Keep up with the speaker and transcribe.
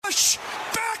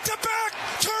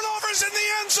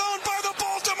end zone by the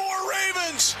Baltimore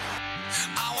Ravens.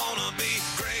 I want to be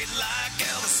great like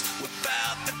Elvis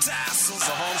without the tassels.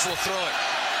 Mahomes will throw it.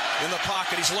 In the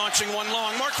pocket, he's launching one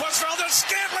long. Marquez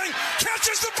Valdes-Scantling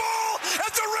catches the ball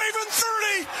at the Raven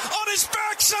 30 on his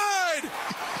backside.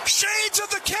 Shades of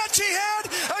the catch he had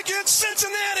against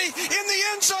Cincinnati in the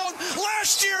end zone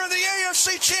last year in the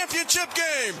AFC Championship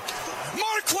game.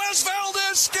 Marquez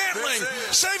Valdes-Scantling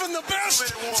saving the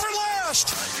best for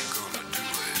last.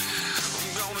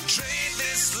 I'm gonna trade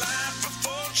this life for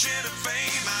fortune and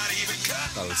fame. I'd even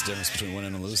cut. That was the difference between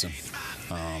winning and losing.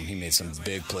 He made some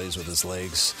big plays with his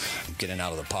legs, getting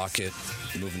out of the pocket,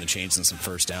 moving the chains in some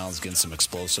first downs, getting some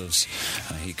explosives.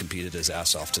 He competed his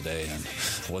ass off today, and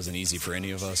it wasn't easy for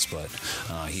any of us, but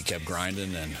he kept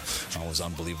grinding, and it was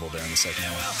unbelievable there in the second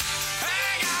half.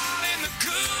 Hang out in the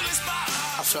coolest bar.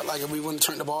 I felt like if we wouldn't have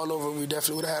turned the ball over, we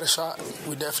definitely would have had a shot.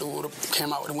 We definitely would have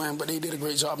came out with a win, but they did a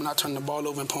great job of not turning the ball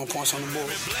over and putting points on the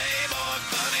board. Playboy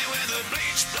bunny with the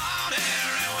bleach blonde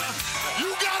hair. You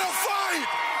gotta fight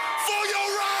for your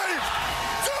right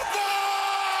to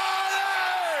party!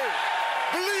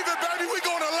 Believe it, baby, we're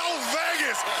going to Las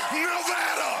Vegas,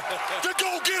 Nevada, to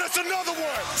go get us another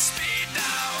one. Speed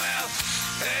dial, well,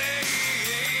 hey,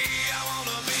 I want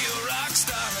to be a rock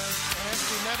star.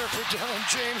 Empty netter for John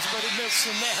James, but he missed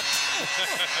the net.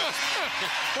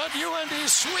 But UND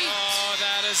sweep. Oh,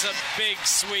 that is a big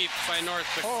sweep by North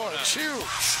Dakota. Oh, it's huge.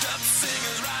 Stop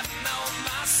singers writing all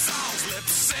my songs. Lip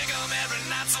sync them every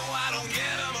night so I don't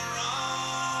get them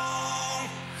wrong.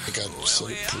 I got so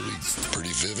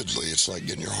pretty vividly. It's like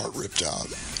getting your heart ripped out,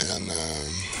 and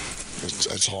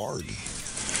it's hard.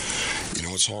 You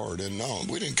know, it's hard. And no,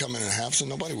 we didn't come in at half, so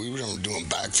nobody. We were doing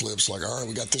backflips like, all right,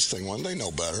 we got this thing won. They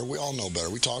know better. We all know better.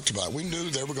 We talked about it. We knew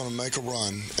they were going to make a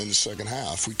run in the second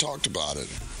half. We talked about it.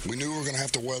 We knew we were going to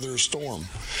have to weather a storm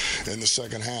in the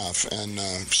second half. And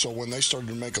so when they started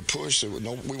to make a push,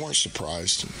 we weren't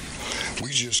surprised.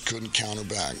 We just couldn't counter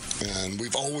back. And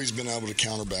we've always been able to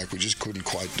counter back. We just couldn't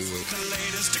quite do it. The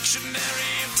latest dictionary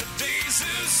in today's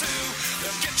who's who.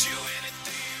 They'll get you anything.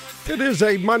 It is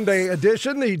a Monday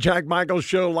edition, the Jack Michaels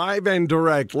Show, live and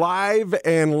direct, live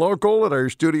and local at our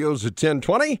studios at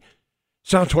 1020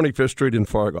 South 25th Street in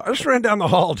Fargo. I just ran down the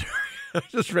hall. I'm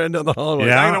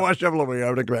going to watch Evelyn. I'm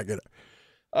going to crack it.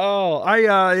 Oh,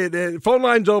 phone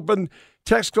line's open.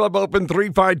 Text club open,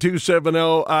 35270.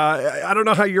 I don't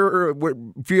know how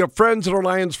if you have friends that are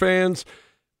Lions fans,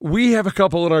 we have a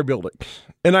couple in our building.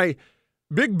 And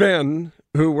Big Ben,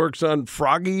 who works on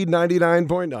Froggy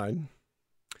 99.9,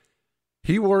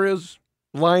 he wore his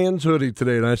Lions hoodie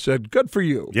today, and I said, good for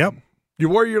you. Yep. You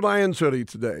wore your Lions hoodie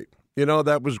today. You know,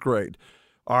 that was great.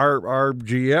 Our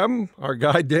GM, our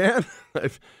guy Dan, I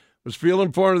was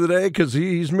feeling for him today because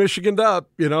he's Michiganed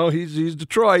up. You know, he's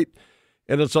Detroit,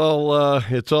 and it's all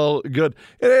good.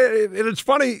 And it's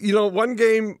funny, you know, one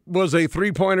game was a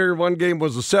 3-pointer, one game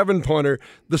was a 7-pointer.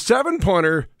 The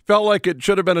 7-pointer felt like it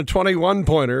should have been a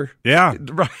 21-pointer. Yeah.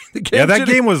 Right. That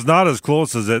game was not as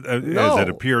close as it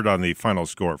appeared on the final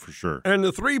score, for sure. And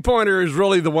the 3-pointer is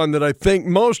really the one that I think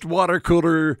most water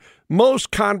cooler,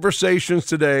 most conversations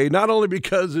today, not only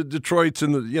because of Detroit's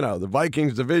in the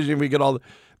Vikings division, we get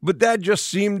but that just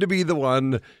seemed to be the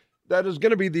one that is going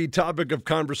to be the topic of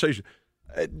conversation.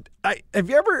 Have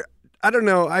you ever, I don't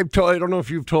know if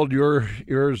you've told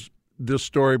yours this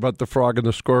story about the frog and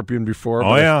the scorpion before.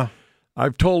 Oh, yeah.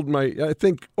 I've told I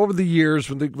think over the years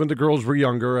when the girls were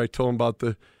younger, I told them about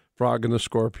the frog and the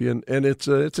scorpion, and it's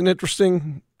an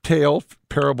interesting tale,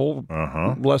 parable,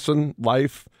 lesson,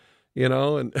 life, you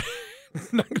know, and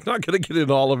not going to get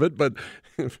into all of it, but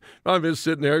if I'm just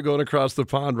sitting there going across the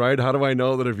pond, right? How do I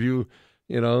know that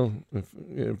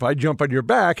if I jump on your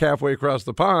back halfway across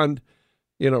the pond,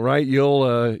 right,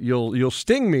 you'll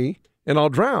sting me and I'll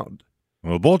drown.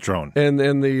 We'll both drown. And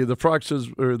the frog says,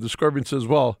 or the scorpion says,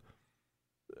 well,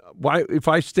 why, if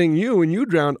I sting you and you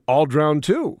drown, I'll drown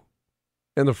too.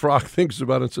 And the frog thinks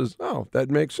about it and says, oh, that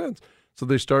makes sense. So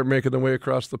they start making their way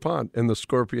across the pond, and the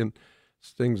scorpion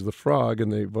stings the frog,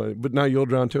 and but now you'll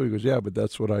drown too. He goes, yeah, but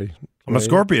that's what I'm a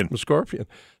scorpion. I'm a scorpion.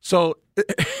 So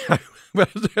as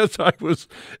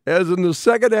in the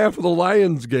second half of the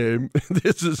Lions game,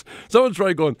 someone's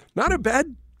probably going, not a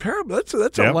bad parable.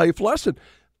 That's a life lesson.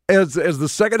 As the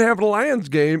second half of the Lions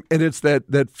game, and it's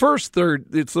that first third,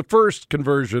 it's the first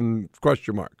conversion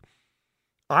question mark.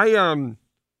 I'm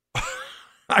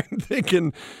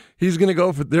thinking they're going to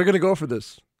go for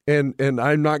this, and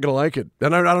I'm not going to like it.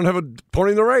 And I don't have a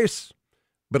point in the race,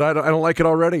 but I don't like it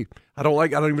already. I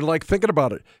don't even like thinking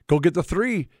about it. Go get the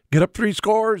 3, get up 3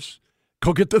 scores,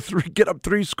 Go get get up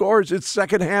 3 scores. It's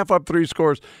second half up 3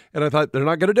 scores. And I thought they're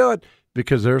not going to do it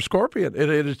because they're a Scorpion. It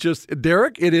is just,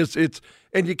 Derek,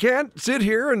 and you can't sit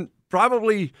here and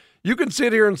probably, you can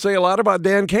sit here and say a lot about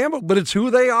Dan Campbell, but it's who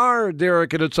they are,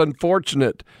 Derek, and it's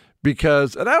unfortunate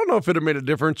because, and I don't know if it have made a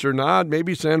difference or not.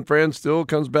 Maybe San Fran still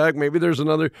comes back. Maybe there is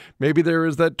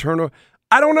that turnover.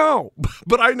 I don't know,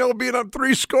 but I know being up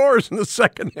 3 scores in the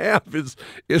second half is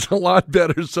a lot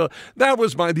better. So that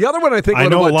was the other one. I think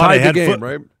tied the game,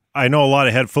 right? I know a lot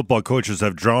of head football coaches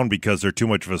have drowned because they're too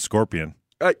much of a Scorpion.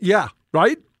 Yeah,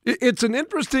 right. It's an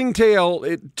interesting tale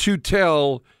to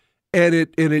tell, and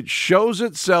it shows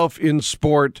itself in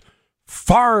sport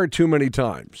far too many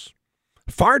times.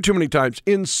 Far too many times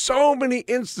in so many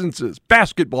instances.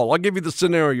 Basketball, I'll give you the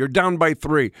scenario. You're down by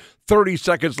 3, 30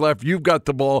 seconds left. You've got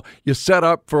the ball. You set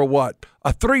up for what?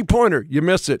 A 3-pointer. You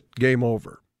miss it. Game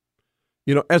over.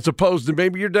 As opposed to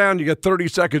maybe you're down, you got 30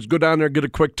 seconds, go down there and get a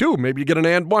quick 2. Maybe you get an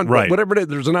and 1. Right. Whatever it is,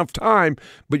 there's enough time,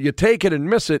 but you take it and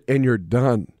miss it, and you're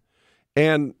done.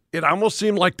 And it almost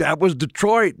seemed like that was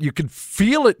Detroit. You could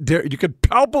feel it there. You could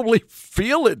palpably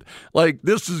feel it. Like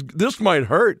this might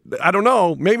hurt. I don't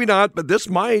know. Maybe not, but this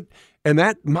might, and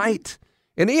that might.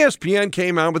 And ESPN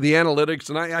came out with the analytics,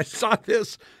 and I saw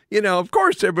this. Of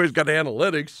course, everybody's got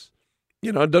analytics.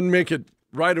 It doesn't make it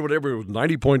right or whatever. It was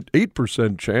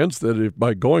 90.8% chance that if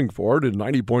by going for it, and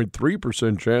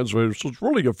 90.3% chance, so it's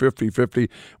really a 50-50.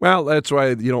 Well, that's why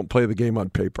you don't play the game on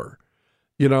paper.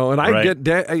 And I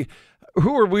get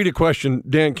who are we to question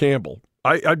Dan Campbell?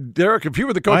 Derek, if you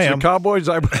were the coach of the Cowboys,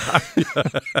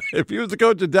 if he was the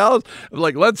coach of Dallas, I'm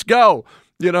like, let's go.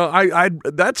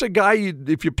 That's a guy,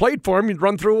 if you played for him, you'd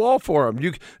run through a wall for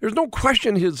him. There's no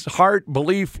question his heart,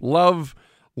 belief, love,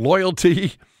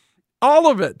 loyalty,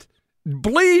 all of it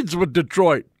bleeds with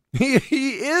Detroit. He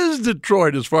is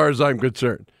Detroit as far as I'm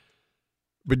concerned.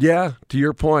 But yeah, to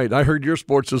your point, I heard your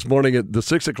sports this morning at the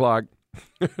 6 o'clock.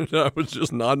 I was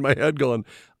just nodding my head going,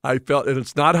 I felt, and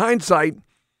it's not hindsight,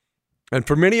 and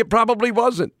for many it probably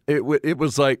wasn't. It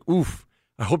was like, oof,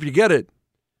 I hope you get it.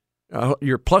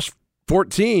 You're plus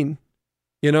 14,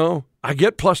 I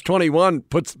get plus 21,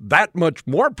 puts that much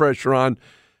more pressure on,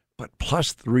 but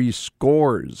plus 3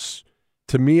 scores.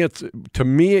 To me,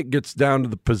 it gets down to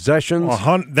the possessions.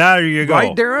 There you go.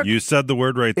 Right, Derek? You said the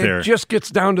word right there. It just gets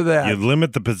down to that. You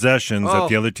limit the possessions that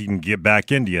the other team can get back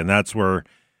into you, and that's where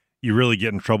you really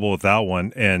get in trouble with that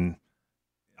one. And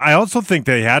I also think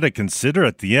they had to consider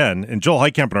at the end, and Joel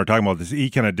Heitkamp and I were talking about this, he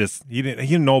kind of he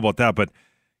didn't know about that, but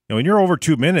when you're over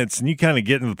 2 minutes and you kind of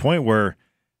get to the point where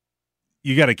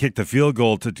you got to kick the field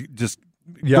goal to just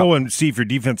go and see if your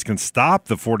defense can stop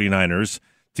the 49ers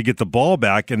to get the ball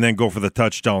back and then go for the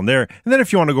touchdown there. And then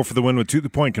if you want to go for the win with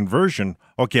 2-point conversion,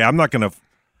 okay, I'm not going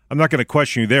to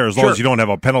question you there as long as you don't have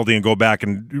a penalty and go back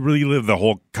and relive the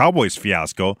whole Cowboys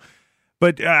fiasco.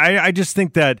 But I just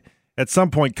think that at some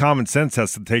point common sense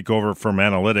has to take over from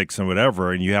analytics and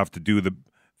whatever, and you have to do the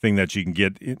thing that you can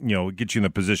get you in a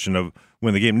position of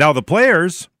win the game. Now the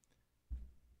players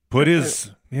put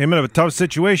him in a tough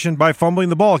situation by fumbling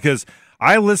the ball, because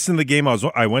I listened to the game.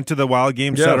 I went to the Wild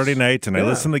game Saturday night, and I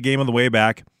listened to the game on the way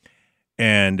back.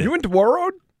 And you went to War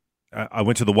Road? I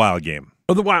went to the Wild game.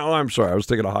 Oh, the Wild. I'm sorry. I was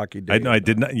thinking of Hockey Day. I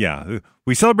did not. Yeah.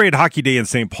 We celebrated Hockey Day in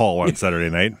St. Paul on Saturday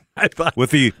night. I thought.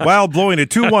 With the Wild blowing a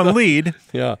 2-1 lead.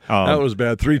 Yeah. That was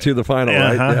bad. 3-2 the final,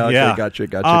 right? Yeah. Okay,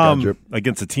 gotcha.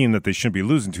 Against a team that they shouldn't be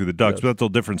losing to, the Ducks, but that's a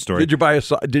different story. Did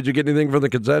you get anything from the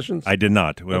concessions? I did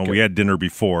not. Well, we had dinner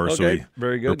before, so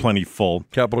very good. We're plenty full.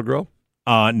 Capitol Grill?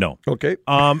 No. Okay.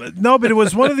 No, but it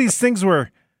was one of these things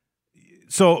where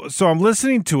so I'm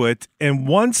listening to it, and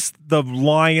once the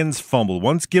Lions fumbled,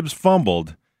 once Gibbs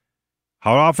fumbled,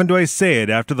 how often do I say it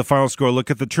after the final score,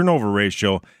 look at the turnover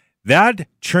ratio, that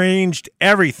changed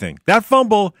everything. That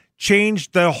fumble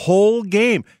changed the whole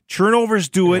game. Turnovers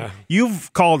do it.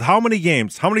 You've called how many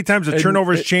games? How many times have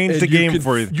turnovers changed the game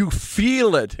for you? You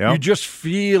feel it. Yeah. You just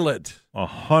feel it.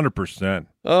 100%.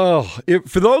 Oh,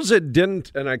 for those that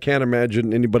didn't, and I can't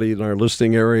imagine anybody in our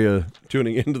listening area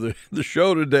tuning into the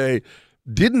show today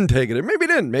didn't take it. Maybe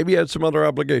didn't. Maybe had some other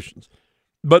obligations.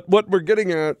 But what we're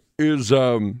getting at is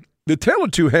the tale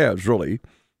of two halves, really,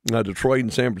 Detroit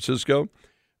and San Francisco.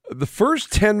 The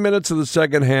first 10 minutes of the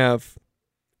second half,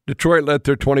 Detroit let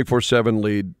their 24-7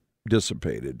 lead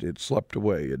dissipated. It slept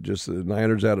away. The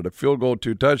Niners added a field goal,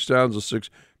 2 touchdowns, a 6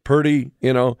 Purdy,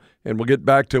 and we'll get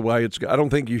back to why I don't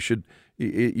think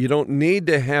you don't need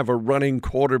to have a running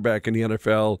quarterback in the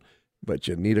NFL, but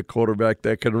you need a quarterback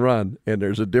that can run, and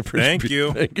there's a difference. Thank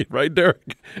you. Right,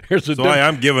 Derek? That's why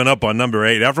I'm giving up on number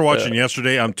 8. After watching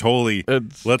yesterday, I'm totally,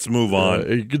 let's move on.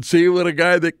 You can see what a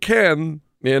guy that can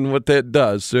and what that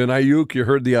does. So in Ayuk, you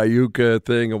heard the Ayuk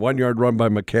thing, a 1-yard run by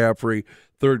McCaffrey,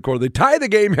 third quarter. They tie the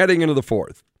game heading into the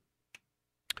fourth.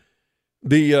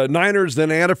 The Niners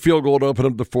then add a field goal to open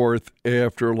up the fourth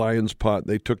after a Lions punt.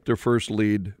 They took their first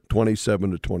lead,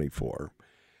 27-24.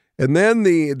 And then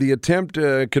the attempt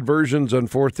conversions on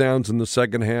fourth downs in the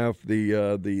second half,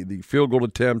 the field goal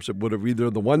attempts, it would have either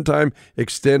the one time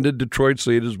extended Detroit's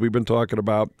lead, as we've been talking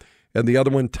about, and the other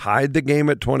one tied the game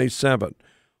at 27.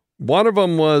 One of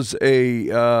them was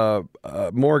a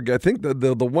more, I think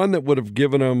the one that would have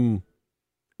given them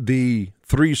the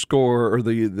three-score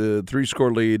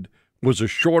lead was a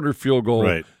shorter field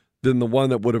goal than the one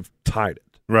that would have tied it.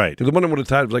 Right. The one that would have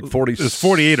tied it was like 40. It's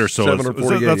 48 or so. Or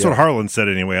 48, that's what Harlan said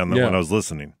anyway on the one I was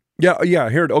listening. Yeah,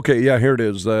 here it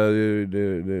is.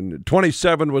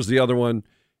 27 was the other one,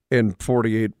 and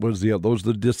 48 was the other. Those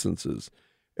are the distances.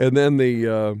 And then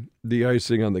the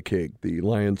icing on the cake. The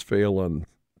Lions fail on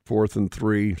 4th and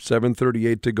 3,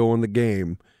 7:38 to go in the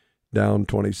game, down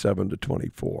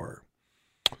 27-24.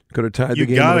 Could have tied the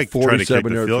game with a 47-yard field goal. You got to try to kick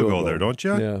the field goal there, don't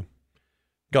you? Yeah.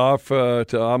 Goff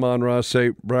to Amon-Ra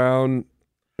St. Brown,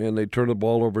 and they turn the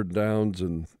ball over downs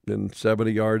and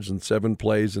 70 yards and 7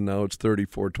 plays, and now it's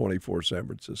 34-24 San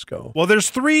Francisco. Well, there's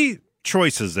 3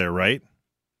 choices there, right?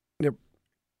 Yep.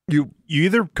 You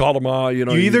either call them all, you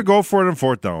either go for it on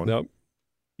 4th down. Yep.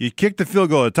 You kick the field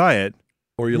goal to tie it.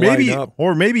 Or you line up.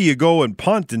 Or maybe you go and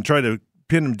punt and try to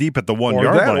pin them deep at the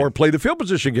 1-yard line. Or play the field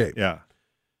position game. Yeah.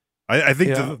 I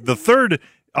think the third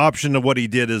option of what he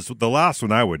did is the last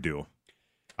one I would do.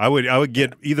 I would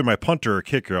get either my punter or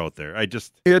kicker out there.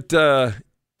 It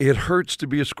hurts to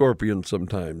be a scorpion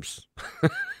sometimes.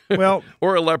 Well,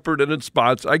 or a leopard in its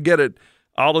spots. I get it.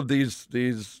 All of these.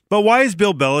 But why is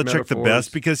Bill Belichick metaphors. The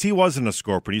best? Because he wasn't a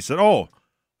scorpion. He said, "Oh,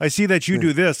 I see that you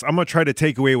do this. I'm going to try to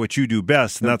take away what you do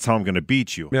best, and that's how I'm going to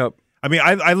beat you." Yep. I mean,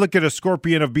 I look at a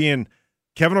scorpion of being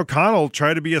Kevin O'Connell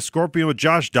try to be a scorpion with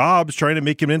Josh Dobbs, trying to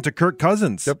make him into Kirk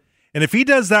Cousins. Yep. And if he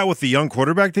does that with the young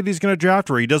quarterback that he's going to draft,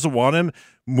 where he doesn't want him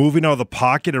moving out of the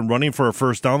pocket and running for a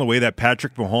first down the way that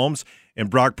Patrick Mahomes and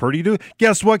Brock Purdy do,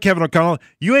 guess what, Kevin O'Connell?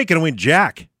 You ain't going to win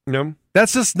jack. No.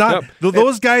 That's just not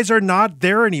those guys are not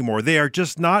there anymore. They are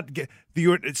just not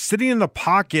you're sitting in the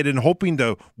pocket and hoping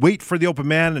to wait for the open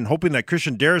man and hoping that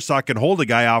Christian Darrisaw can hold a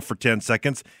guy off for 10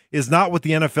 seconds is not what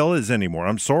the NFL is anymore.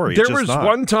 I'm sorry. There was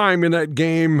one time in that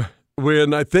game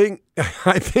when I think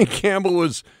Campbell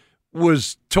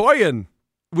was toying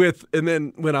with, and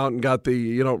then went out and got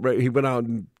he went out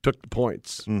and took the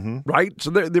points, right? So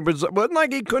there wasn't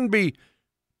like he couldn't be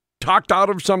talked out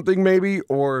of something maybe,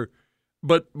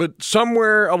 but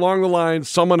somewhere along the line,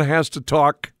 someone has to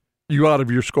talk you out of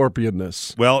your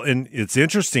scorpionness. Well, and it's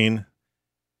interesting.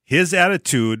 His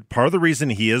attitude, part of the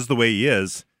reason he is the way he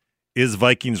is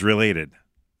Vikings related.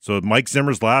 So Mike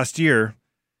Zimmer's last year,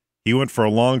 he went for a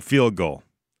long field goal.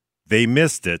 They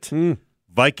missed it.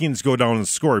 Vikings go down and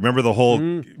score. Remember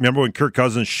remember when Kirk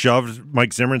Cousins shoved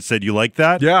Mike Zimmer and said, "You like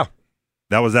that?" Yeah.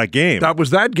 That was that game. That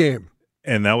was that game.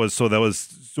 And that was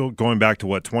going back to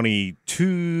what, 21.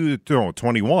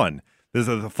 This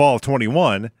is the fall of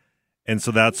 21. And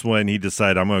so that's when he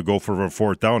decided, I'm going to go for a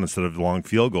 4th down instead of long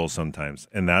field goals sometimes.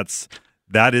 And that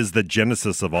is the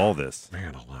genesis of all this.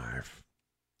 Man alive.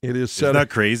 It is. Isn't that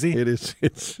crazy? It is.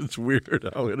 It's weird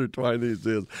how intertwined these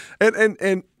is.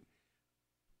 And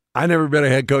I never been a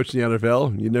head coach in the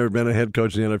NFL. You've never been a head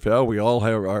coach in the NFL. We all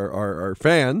have our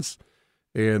fans.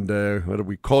 And whether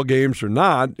we call games or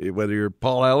not, whether you're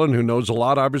Paul Allen, who knows a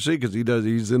lot, obviously, because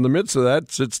he's in the midst of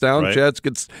that, sits down, chats,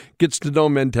 gets to know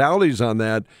mentalities on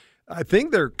that. I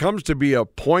think there comes to be a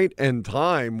point in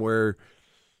time where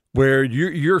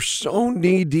you're so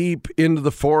knee deep into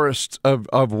the forest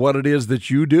of what it is that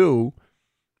you do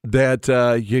that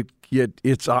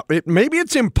maybe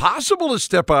it's impossible to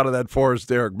step out of that forest,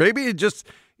 Derek. Maybe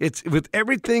it's with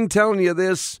everything telling you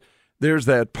this. There's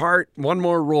that part, one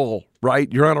more roll, right?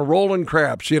 You're on a roll in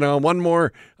craps, one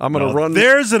more. I'm going to run.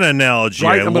 There's an analogy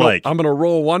right, I'm going to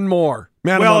roll one more.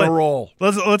 Man, I'm on a roll.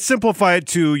 Let's simplify it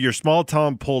to your small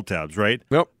town pull tabs, right?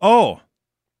 Yep. Oh,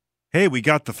 hey, we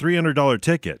got the $300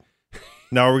 ticket.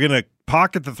 Now we're going to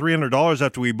pocket the $300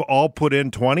 after we all put in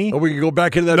 20. Oh, we can go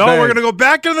back into that No, bag. we're going to go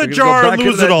back into the jar and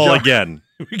lose it all again.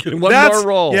 We get one more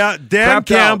roll. Yeah, Dan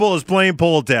Campbell is playing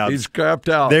pull tabs. He's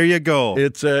crapped out. There you go.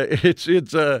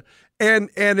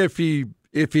 And if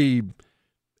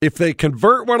they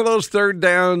convert one of those 3rd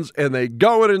downs and they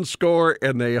go in and score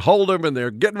and they hold them and they're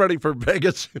getting ready for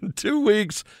Vegas in 2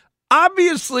 weeks,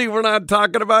 obviously we're not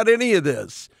talking about any of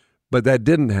this. But that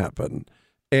didn't happen.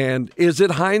 And is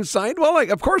it hindsight? Well,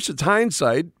 of course it's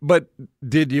hindsight, but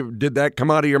did that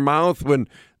come out of your mouth when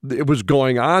it was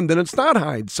going on, then it's not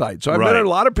hindsight. So I've met a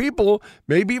lot of people,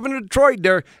 maybe even in Detroit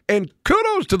there, and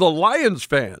kudos to the Lions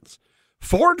fans.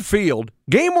 Ford Field,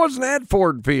 game wasn't at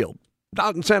Ford Field,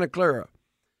 out in Santa Clara.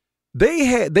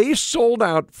 They sold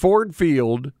out Ford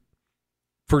Field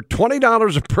for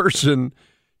 $20 a person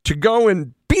to go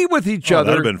and be with each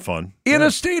other. That'd have been fun. In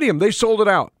a stadium. They sold it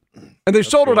out. And they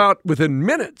sold it out within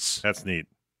minutes. That's neat.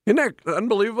 Isn't that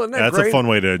unbelievable? Isn't that That's great? a fun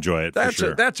way to enjoy it, for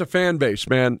sure. That's a fan base,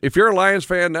 man. If you're a Lions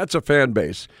fan, that's a fan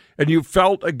base. And you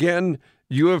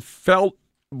have felt,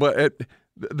 but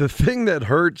the thing that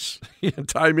hurts,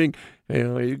 timing,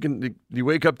 you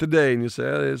wake up today and you say,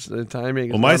 it's the timing.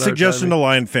 Well, my suggestion to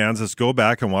Lion fans is go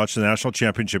back and watch the national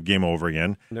championship game over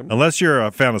again. Yep. Unless you're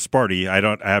a fan of Sparty,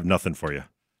 I have nothing for you.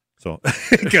 So,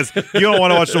 because you don't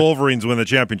want to watch the Wolverines win the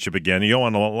championship again. You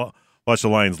don't want to watch the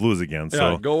Lions lose again.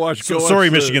 So, go watch. Sorry,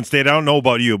 Michigan State. I don't know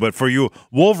about you, but for you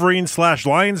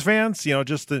Wolverines/Lions fans,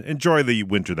 just enjoy the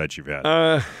winter that you've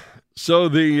had.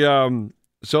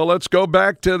 So let's go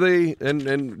back to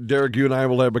and Derek, you and I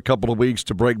will have a couple of weeks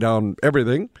to break down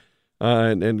everything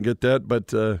and get that.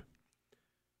 But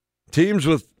teams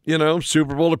with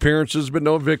Super Bowl appearances but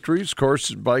no victories. Of course,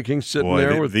 Vikings sitting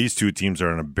there with these two teams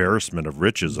are an embarrassment of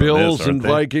riches. Bills on this, and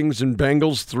Vikings and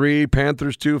Bengals 3,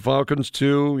 Panthers 2, Falcons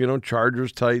 2.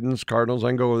 Chargers, Titans, Cardinals. I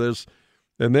can go with this,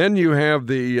 and then you have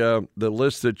the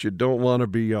list that you don't want to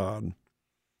be on.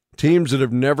 Teams that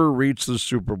have never reached the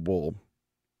Super Bowl.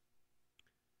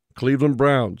 Cleveland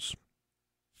Browns,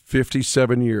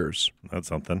 57 years. That's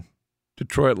something.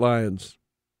 Detroit Lions,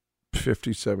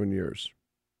 57 years.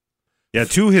 Yeah,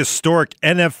 two historic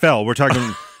NFL. We're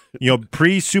talking,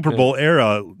 pre-Super Bowl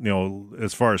era,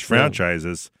 as far as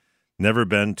franchises, never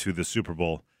been to the Super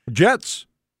Bowl. Jets,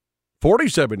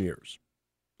 47 years.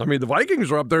 I mean, the Vikings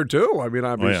are up there too. I mean,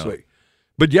 obviously. Oh, yeah.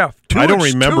 But yeah, I don't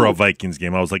remember a Vikings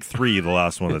game. I was like 3 the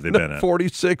last one that they've been at.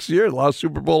 46 years, last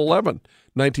Super Bowl 11,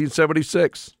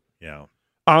 1976. Yeah.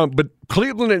 But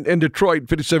Cleveland and Detroit,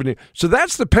 57 years. So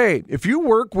that's the pain. If you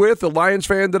work with a Lions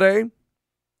fan today,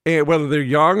 and whether they're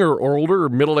young or older or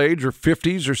middle age or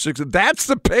 50s or 60s, that's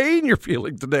the pain you're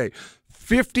feeling today.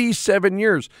 57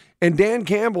 years. And Dan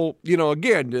Campbell,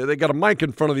 again, they got a mic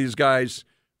in front of these guys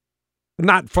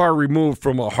not far removed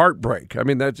from a heartbreak. I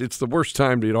mean, it's the worst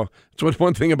time to, it's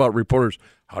one thing about reporters.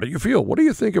 How do you feel? What do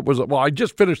you think it was? Well, I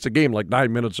just finished the game like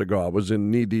 9 minutes ago. I was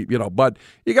in knee deep, but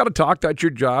you got to talk. That's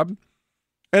your job.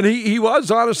 And he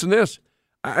was honest in this.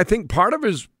 I think part of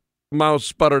his mouth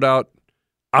sputtered out,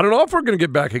 I don't know if we're going to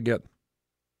get back again.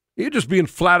 He's just being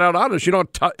flat out honest. And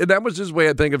that was his way,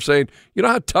 I think, of saying, you know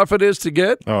how tough it is to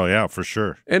get? Oh, yeah, for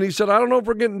sure. And he said, I don't know if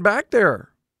we're getting back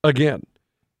there again.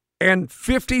 And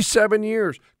 57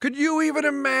 years. Could you even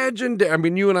imagine? I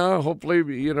mean, you and I, hopefully,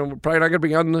 we're probably not going to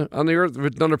be on the earth if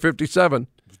it's under 57.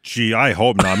 Gee, I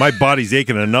hope not. My body's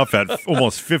aching enough at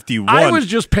almost 51. I was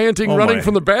just panting, running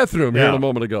from the bathroom here a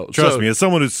moment ago. Trust me, as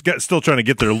someone who's still trying to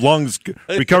get their lungs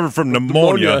recovered from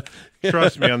pneumonia,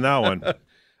 trust me on that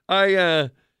one.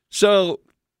 So,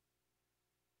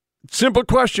 simple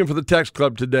question for the text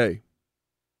club today.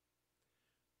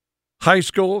 High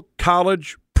school,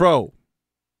 college, pro.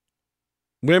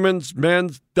 Women's,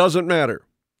 men's, doesn't matter.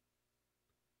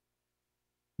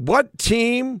 What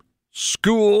team,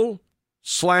 school,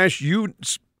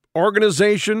 /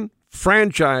 organization,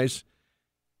 franchise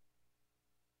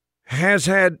has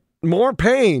had more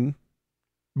pain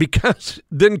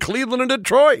than Cleveland and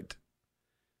Detroit?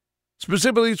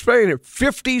 Specifically Spain,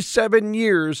 57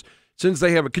 years since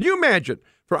they have it. Can you imagine,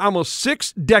 for almost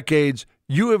 6 decades,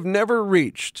 you have never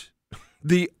reached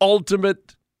the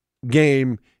ultimate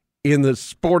game in the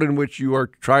sport in which you are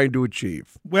trying to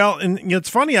achieve? Well, and it's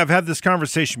funny, I've had this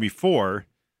conversation before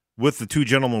with the two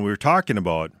gentlemen we were talking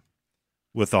about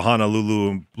with the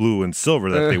Honolulu blue and silver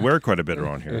that they wear quite a bit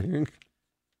around here.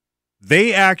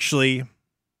 They actually,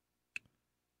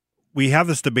 we have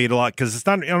this debate a lot because it's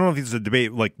not, I don't know if it's a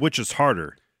debate like which is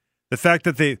harder. The fact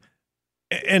that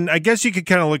and I guess you could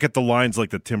kind of look at the lines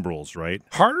like the Timberwolves, right?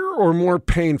 Harder or more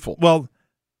painful? Well,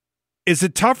 is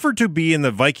it tougher to be in the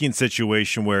Viking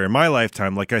situation where in my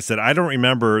lifetime, like I said, I don't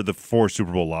remember the 4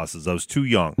 Super Bowl losses. I was too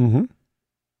young. Mm-hmm.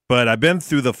 But I've been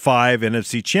through the 5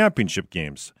 NFC championship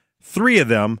games. 3 of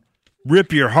them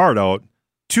rip your heart out.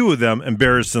 2 of them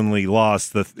embarrassingly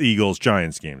lost the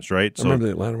Eagles-Giants games, right? I remember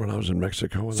the Atlanta when I was in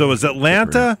Mexico. So is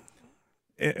Atlanta?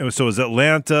 So is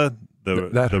Atlanta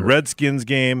the Redskins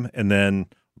game, and then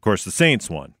of course the Saints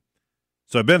one.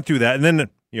 So I've been through that, and then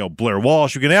Blair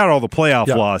Walsh. You can add all the playoff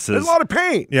losses. There's a lot of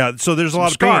pain. Yeah, so there's a lot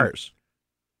of scars.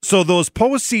 Pain. So those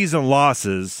postseason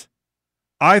losses,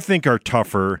 I think, are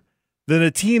tougher than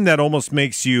a team that almost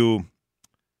makes you,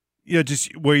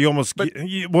 just where you almost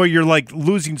where you're like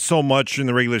losing so much in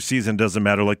the regular season doesn't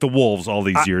matter. Like the Wolves all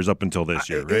these years up until this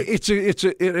year, right?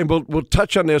 And we'll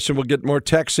touch on this, and we'll get more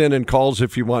texts in and calls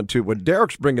if you want to. What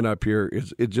Derek's bringing up here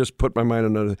it just put my mind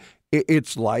on another.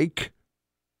 It's like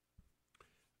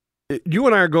you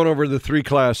and I are going over the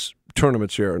 3-class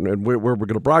tournaments here, and where we're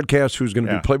going to broadcast who's going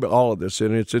to be playing all of this,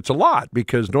 and it's a lot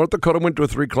because North Dakota went to a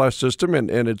 3-class system, and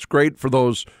it's great for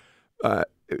those.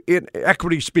 In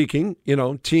equity speaking,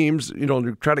 teams,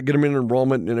 you try to get them in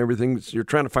enrollment and everything. So you're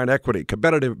trying to find equity,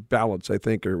 competitive balance, I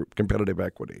think, or competitive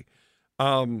equity.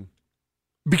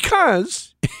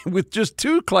 Because with just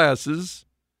 2 classes,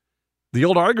 the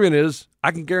old argument is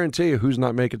I can guarantee you who's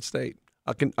not making state.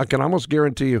 I can almost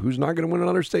guarantee you who's not going to win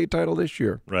another state title this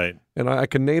year. Right. And I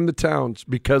can name the towns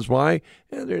because why?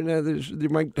 They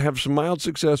might have some mild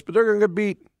success, but they're going to get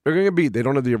beat. They're going to get beat. They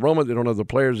don't have the enrollment. They don't have the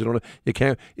players. You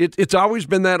can't. It's always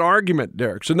been that argument,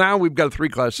 Derek. So now we've got a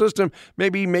 3-class system.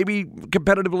 Maybe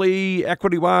competitively,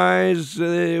 equity-wise,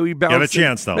 we balance. Got a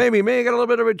chance, though. Maybe got a little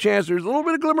bit of a chance. There's a little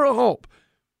bit of glimmer of hope.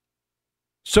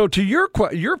 So to your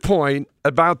point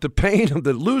about the pain of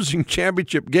the losing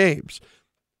championship games,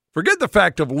 forget the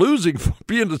fact of losing,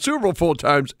 being the Super Bowl 4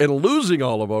 times and losing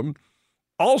all of them.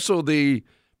 Also the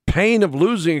pain of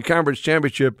losing a conference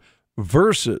championship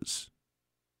versus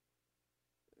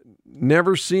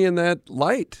never seeing that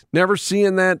light, never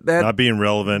seeing that not being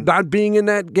relevant, not being in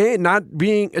that game, not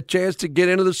being a chance to get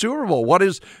into the Super Bowl.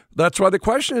 That's why the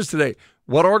question is today,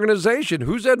 what organization,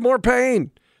 who's had more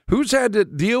pain? Who's had to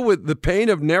deal with the pain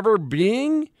of never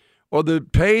being or the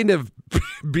pain of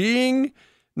being,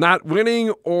 not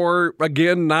winning, or,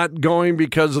 again, not going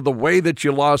because of the way that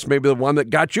you lost, maybe the one that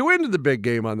got you into the big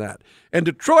game on that. And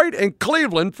Detroit and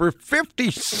Cleveland for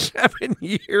 57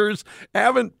 years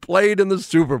haven't played in the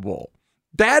Super Bowl.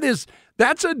 That's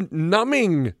a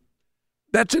numbing.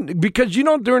 Because,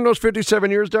 during those 57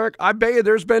 years, Derek, I bet you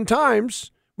there's been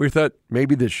times we thought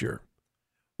maybe this year.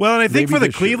 Well, and I think for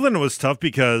the Cleveland, it was tough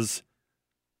because,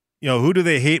 who do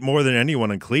they hate more than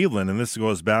anyone in Cleveland? And this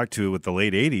goes back to with the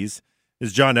late 80s.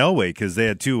 Is John Elway, because they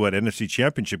had 2 NFC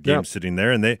championship games sitting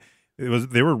there, and they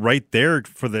were right there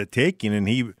for the taking. And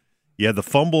you had the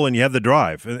fumble and you had the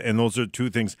drive, and those are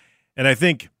 2 things. And I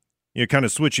think kind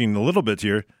of switching a little bit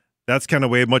here. That's kind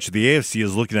of the way much of the AFC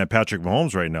is looking at Patrick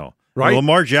Mahomes right now. Right,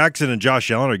 Lamar Jackson and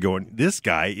Josh Allen are going. This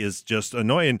guy is just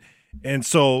annoying, and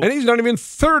he's not even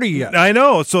 30 yet. I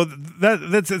know. So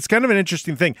it's kind of an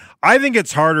interesting thing. I think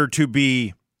it's harder to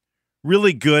be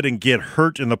really good and get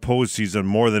hurt in the postseason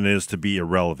more than it is to be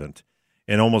irrelevant,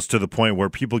 and almost to the point where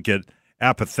people get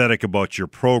apathetic about your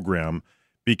program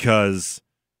because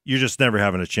you're just never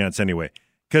having a chance anyway.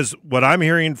 Because what I'm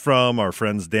hearing from our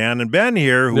friends Dan and Ben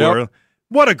here, who are,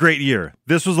 what a great year.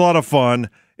 This was a lot of fun.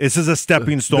 This is a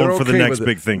stepping stone for the next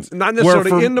big things. Not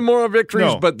necessarily into moral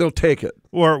victories, but they'll take it.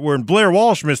 Or when Blair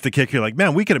Walsh missed the kick, you're like,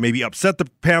 man, we could have maybe upset the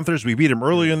Panthers. We beat them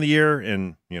early in the year,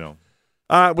 and,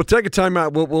 we'll take a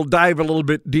timeout. We'll dive a little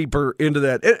bit deeper into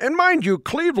that. And mind you,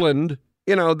 Cleveland,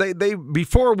 they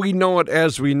before we know it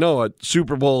as we know it,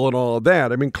 Super Bowl and all of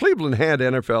that. I mean, Cleveland had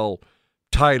NFL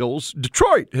titles.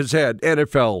 Detroit has had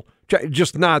NFL,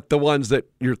 just not the ones that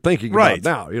you're thinking about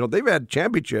now. They've had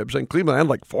championships, and Cleveland had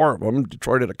like 4 of them.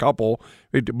 Detroit had a couple,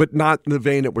 but not in the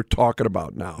vein that we're talking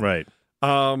about now. Right.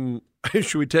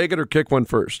 Should we take it or kick one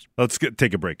first? Let's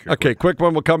take a break here. Okay, quick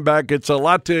one. We'll come back. It's a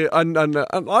lot to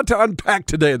unpack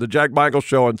today. The Jack Michael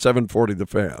Show on 740 The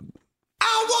Fan.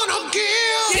 I wanna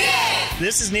give. Yeah!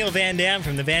 This is Neil Van Dam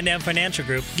from the Van Dam Financial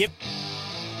Group.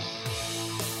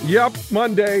 Yep,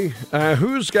 Monday.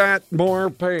 Who's got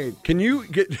more pain?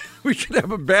 We should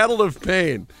have a battle of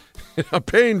pain. A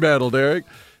pain battle, Derek.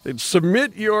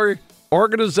 Submit your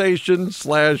organization /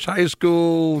 high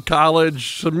school,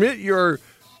 college. Submit your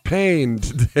pain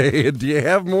today. Do you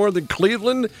have more than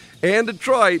Cleveland and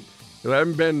Detroit? I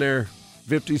haven't been there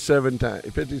 57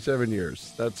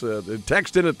 years. That's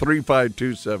text in at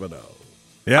 35270.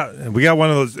 Yeah, we got one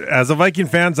of those. As a Viking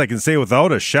fans, I can say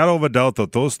without a shadow of a doubt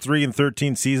that those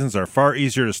 3-13 seasons are far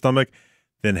easier to stomach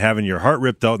than having your heart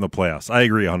ripped out in the playoffs. I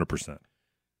agree 100%.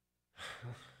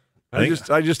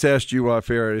 I just asked you off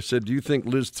air. I said, do you think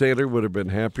Liz Taylor would have been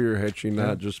happier had she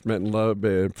not just met in love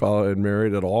and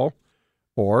married at all?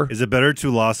 Or is it better to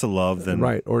loss of love than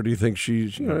right? Or do you think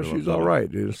she's all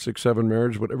right? 6-7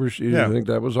 marriage, whatever she. You think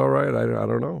that was all right? I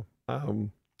don't know.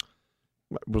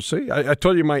 We'll see. I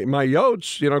told you my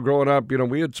Yotes, growing up,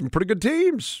 we had some pretty good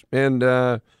teams,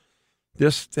 and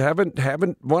just haven't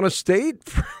won a state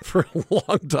for a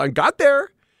long time. Got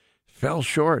there, fell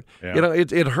short. Yeah.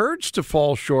 It hurts to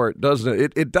fall short, doesn't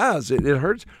it? It does. It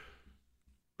hurts.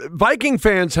 Viking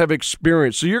fans have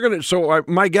experience. So you're gonna. So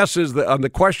my guess is that on the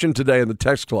question today in the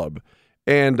text club,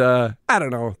 and I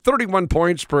don't know, 31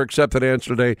 points per accepted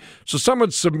answer today. So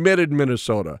someone submitted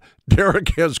Minnesota.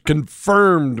 Derek has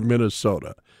confirmed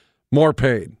Minnesota. More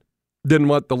pain than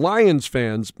what the Lions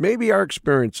fans maybe are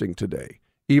experiencing today.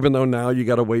 Even though now you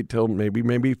got to wait till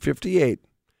maybe 58,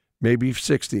 maybe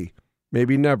 60,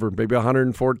 maybe never, maybe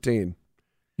 114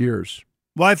 years.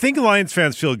 Well, I think Lions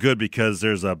fans feel good because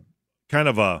there's a kind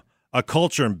of a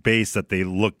culture and base that they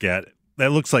look at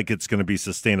that looks like it's going to be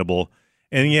sustainable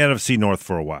in the NFC North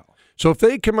for a while. So if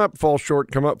they come up, fall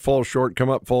short, come up, fall short, come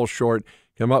up, fall short,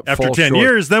 come up, after fall 10 short.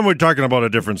 years, then we're talking about a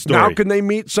different story. Now can they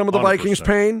meet some of the 100%. Vikings'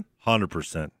 pain?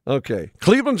 100%. Okay.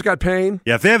 Cleveland's got pain.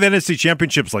 Yeah, if they have NFC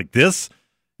championships like this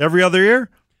every other year,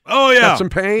 oh yeah, got some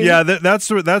pain. Yeah,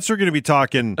 that's we're going to be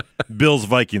talking Bills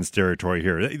Vikings territory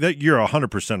here. You're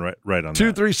 100% right on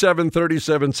that.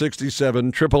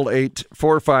 237-3767,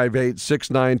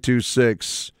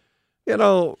 888-458-6926. You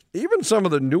know, even some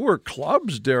of the newer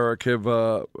clubs, Derek, have.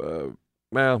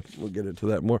 Well, we'll get into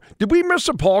that more. Did we miss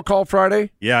a Paul call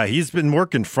Friday? Yeah, he's been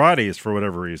working Fridays for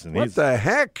whatever reason. What the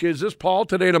heck? Is this Paul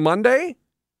today to Monday?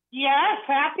 Yes,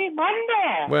 happy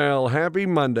Monday. Well, happy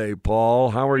Monday,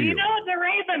 Paul. How are you? You know the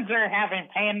Ravens are having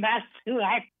pain. That's who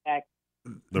I expect.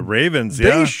 The Ravens,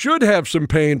 yeah. They should have some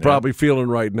pain probably feeling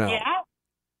right now. Yeah.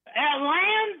 At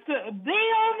Lions,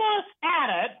 they almost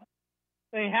had it.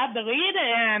 They had the lead,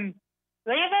 and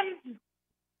Ravens,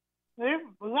 they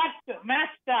got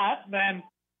messed up. And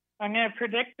I'm going to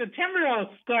predict the Timberwolves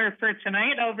score for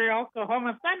tonight over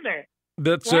Oklahoma Thunder.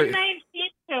 That's 119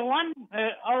 to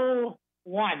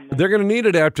 101. They're going to need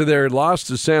it after their loss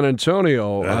to San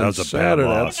Antonio on Saturday.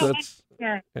 Bad loss.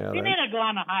 You need to go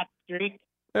on a hot streak.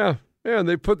 Yeah, and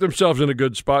they put themselves in a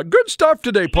good spot. Good stuff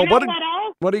today, Paul. You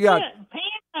know what do you got?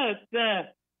 The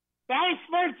Valley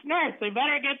Sports North, they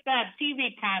better get that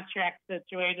TV contract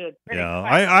situated. Yeah,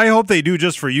 I hope they do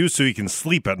just for you so you can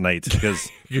sleep at night because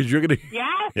you're gonna. Yeah,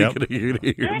 you're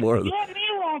gonna hear more of that.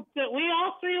 We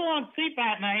all three won't sleep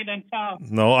at night until.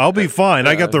 No, I'll be fine.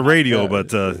 I got the radio,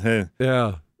 but hey.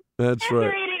 Yeah, that's right. The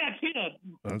radio too.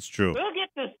 That's true. We'll get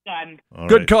this done. All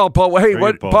Good right. call, Paul. Hey,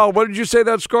 Very good, Paul? What did you say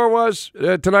that score was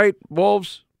tonight,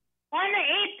 Wolves?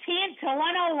 118 to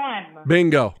 101.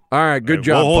 Bingo. All right, good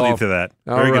job, We'll hold Paul. you to that.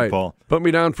 All Very right. good, Paul. Put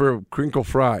me down for a crinkle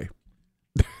fry.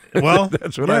 Well,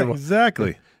 that's what yeah, I want.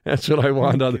 exactly. That's what I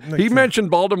want. He mentioned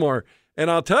Baltimore,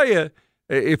 and I'll tell you,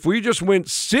 if we just went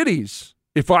cities,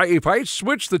 if I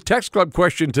switch the text club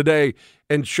question today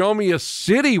and show me a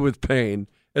city with pain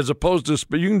as opposed to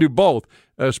you can do both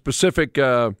a specific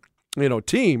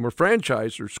team or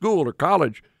franchise or school or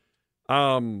college.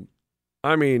 I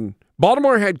mean,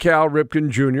 Baltimore had Cal Ripken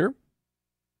Jr.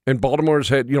 and Baltimore's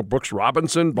had Brooks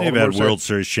Robinson. They've had World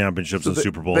Series championships and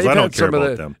Super Bowls. I don't care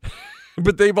about them.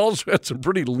 But they've also had some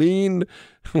pretty lean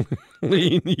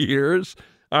years.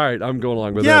 All right, I'm going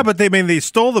along with that. Yeah, but they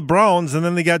stole the Browns and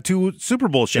then they got 2 Super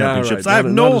Bowl championships. Yeah, right. I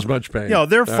have not as much pain.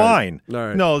 They're All fine. Right. All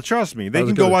right. No, trust me. They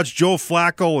can go watch Joe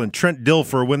Flacco and Trent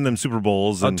Dilfer win them Super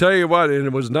Bowls. I'll tell you what, and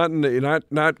it was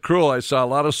not cruel. I saw a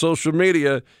lot of social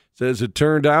media says it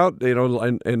turned out, and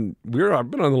I've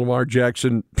been on the Lamar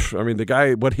Jackson. I mean, the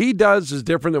guy, what he does is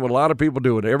different than what a lot of people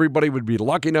do, and everybody would be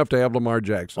lucky enough to have Lamar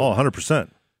Jackson. Oh, 100%.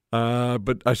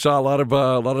 But I saw a lot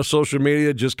of social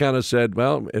media just kind of said,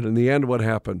 well, and in the end, what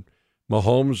happened?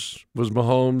 Mahomes was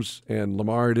Mahomes, and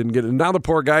Lamar didn't get it. And now the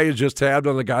poor guy is just tabbed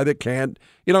on the guy that can't.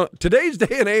 Today's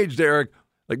day and age, Derek,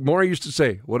 like Maury used to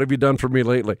say, what have you done for me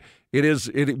lately?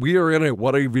 We are in a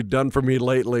what have you done for me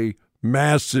lately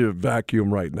massive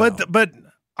vacuum right now. But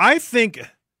I think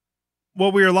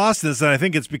what we are lost in this, and I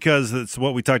think it's because it's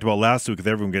what we talked about last week with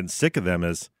everyone getting sick of them,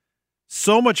 is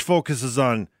so much focus is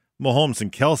on Mahomes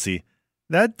and Kelsey.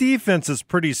 That defense is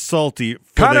pretty salty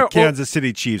for the Kansas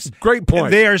City Chiefs. Great point.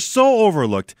 And they are so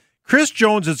overlooked. Chris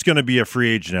Jones is going to be a free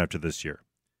agent after this year.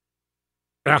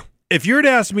 Yeah. If you were to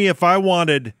ask me if I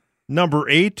wanted number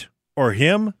 8 or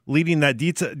him leading that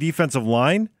defensive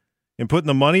line and putting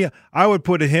the money, I would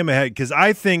put him ahead because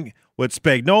I think what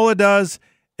Spagnuolo does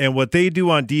and what they do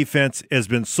on defense has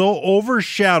been so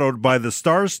overshadowed by the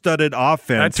star-studded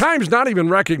offense. At times not even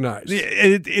recognized.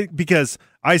 Because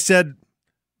I said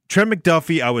Trent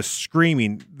McDuffie, I was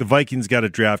screaming the Vikings got to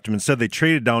draft him. Instead, they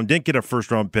traded down, didn't get a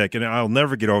first-round pick, and I'll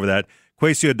never get over that.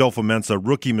 Kwesi Adolfo-Mensah,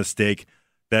 rookie mistake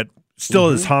that still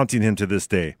is haunting him to this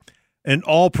day. An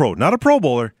all-pro, not a Pro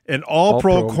Bowler, an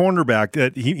all-pro cornerback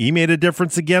that he made a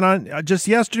difference again on just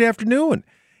yesterday afternoon.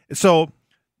 So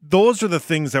those are the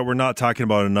things that we're not talking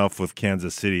about enough with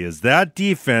Kansas City is that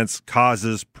defense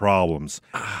causes problems.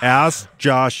 Ask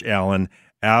Josh Allen,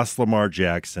 ask Lamar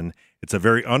Jackson, It's a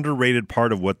very underrated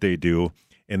part of what they do,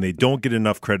 and they don't get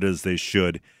enough credit as they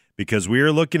should, because we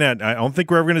are looking at, I don't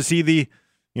think we're ever going to see the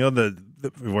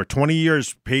we're 20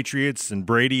 years Patriots and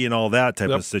Brady and all that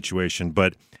type of situation,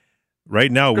 but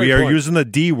right now we are using the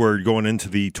D word going into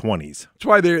the 20s. That's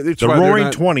why they're the roaring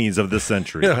 20s of this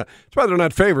century. Yeah, that's why they're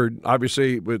not favored.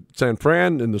 Obviously, with San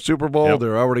Fran in the Super Bowl,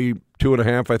 they're already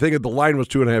 2.5. I think the line was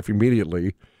 2.5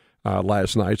 immediately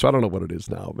last night, so I don't know what it is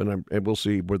now, and we'll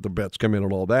see where the bets come in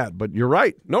and all that. But you're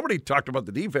right. Nobody talked about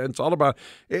the defense. All about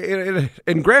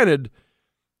and granted,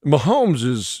 Mahomes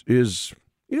is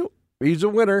he's a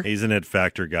winner. He's an it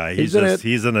factor guy. He's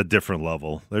in a different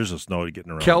level. There's just no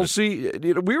getting around. Kelsey,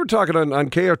 we were talking on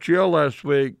KFGL last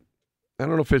week. I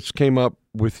don't know if it came up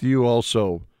with you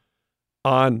also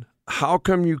on how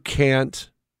come you can't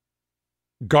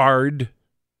guard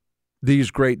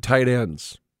these great tight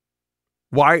ends.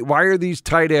 Why are these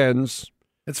tight ends?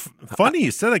 It's funny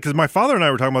you said that, because my father and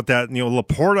I were talking about that.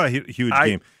 Laporta, huge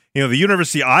game. The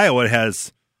University of Iowa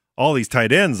has all these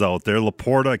tight ends out there.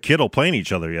 Laporta, Kittle playing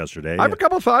each other yesterday. I have a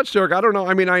couple of thoughts, Derek. I don't know.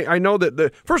 I mean, I know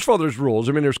that first of all, there's rules.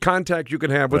 I mean, there's contact you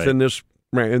can have within this,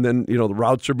 and then the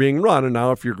routes are being run. And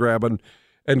now if you're grabbing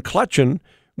and clutching,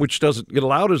 which doesn't get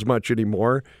allowed as much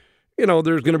anymore, there's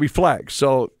going to be flags.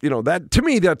 So that, to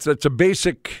me, that's a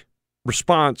basic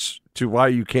response to why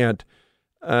you can't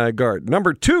guard.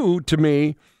 Number two, to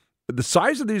me, the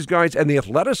size of these guys and the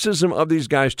athleticism of these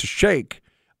guys to shake.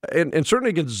 And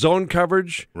certainly against zone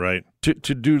coverage, right? To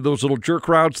do those little jerk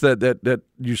routes that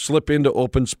you slip into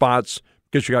open spots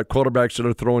because you got quarterbacks that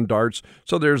are throwing darts.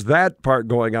 So there's that part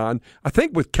going on. I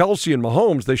think with Kelsey and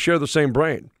Mahomes, they share the same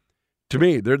brain. To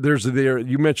me,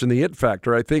 you mentioned the it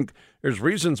factor. I think there's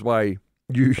reasons why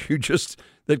you just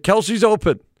that Kelsey's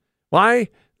open. Why?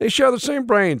 They share the same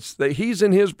brains. That he's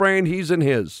in his brain, he's in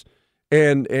his,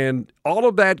 and all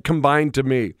of that combined to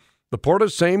me.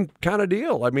 Laporta, same kind of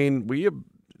deal. I mean, we have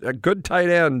a good tight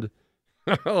end.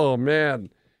 Oh, man.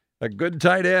 A good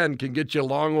tight end can get you a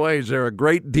long ways. They're a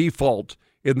great default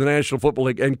in the National Football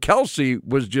League. And Kelsey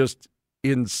was just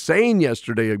insane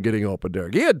yesterday in getting open,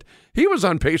 Derek. He was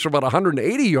on pace for about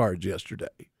 180 yards yesterday.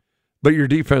 But your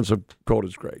defensive code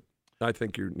is great. I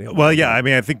think you're nailed. Well, yeah, I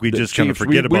mean, I think we just kind of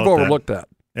forget about that. We've overlooked that.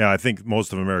 Yeah, I think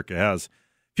most of America has. A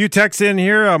few texts in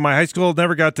here. My high school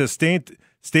never got to stayed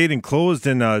and closed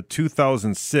in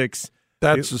 2006.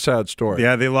 That's a sad story.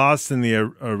 Yeah, they lost in the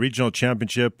regional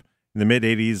championship in the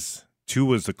mid-'80s. 2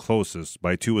 was the closest.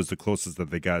 By 2 was the closest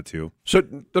that they got to. So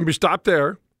let me stop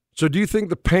there. So do you think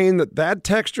the pain that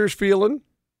texter's feeling,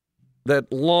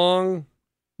 that long,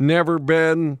 never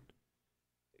been,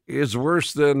 is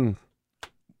worse than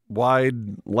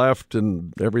wide left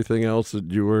and everything else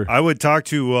that you were? I would talk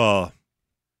to,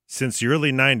 since the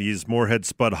early 90s, Moorhead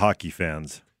Spud hockey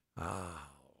fans.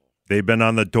 They've been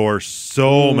on the door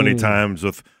so many times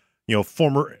with,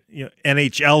 former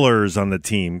NHLers on the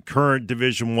team, current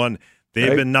Division I.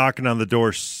 They've been knocking on the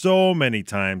door so many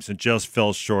times and just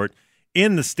fell short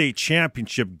in the state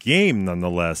championship game,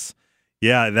 nonetheless.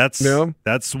 Yeah,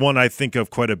 that's one I think of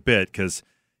quite a bit because,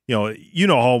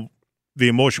 how the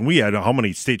emotion we had, how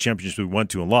many state championships we went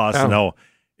to and lost, and how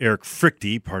Eric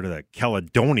Frichte, part of the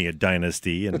Caledonia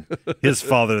dynasty, and his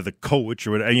father, the coach,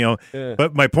 or whatever,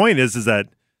 But my point is that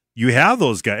you have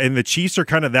those guys, and the Chiefs are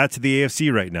kind of that to the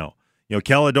AFC right now.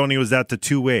 Caledonia was that to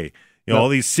 2A. All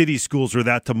these city schools are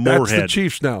that to Moorhead. That's the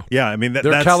Chiefs now. Yeah, I mean,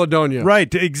 they're Caledonia.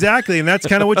 Right, exactly, and that's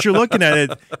kind of what you're looking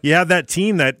at. You have that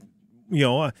team that,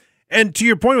 and to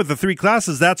your point with the 3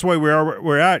 classes, that's why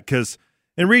we're at, because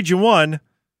in Region 1,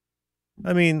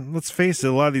 I mean, let's face it,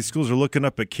 a lot of these schools are looking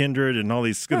up at Kindred and all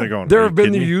these. They're going. There have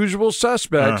been the usual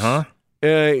suspects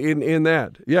in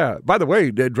that. Yeah. By the way,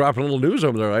 they dropped a little news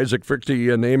over there. Isaac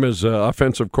Frichte named as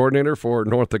offensive coordinator for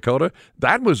North Dakota.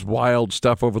 That was wild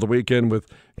stuff over the weekend with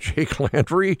Jake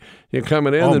Landry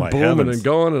coming in and booming and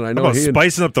going. And I know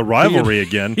spicing up the rivalry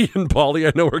again. He and Paulie,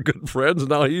 I know, are good friends.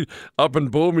 Now he up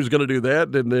and boom, he's going to do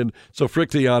that. And then so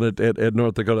Frichte on at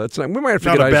North Dakota. That's we might have to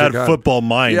not get a Isaac bad football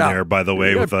mind there, by the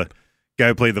way, with a guy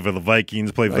who played for the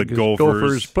Vikings, played for the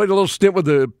Gophers. Played a little stint with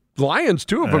the Lions,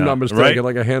 too, if I'm not mistaken,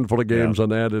 like a handful of games on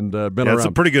that, and been around. It's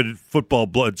a pretty good football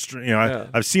bloodstream.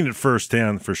 I've seen it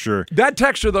firsthand for sure. That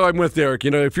texture, though, I'm with Derek.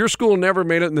 If your school never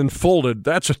made it and then folded,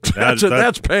 that's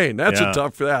pain. That's a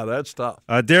tough. Yeah, that's tough.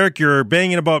 Derek, you're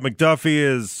banging about McDuffie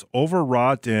is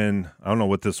overwrought, and I don't know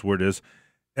what this word is,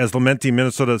 as lamenting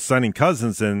Minnesota signing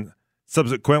Cousins and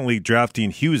subsequently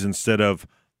drafting Hughes instead of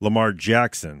Lamar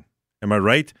Jackson. Am I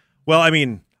right? Well, I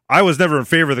mean, I was never in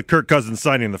favor of the Kirk Cousins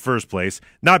signing in the first place,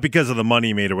 not because of the money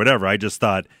he made or whatever. I just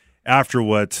thought after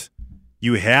what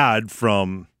you had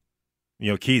from,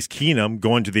 Case Keenum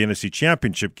going to the NFC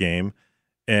Championship game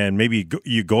And maybe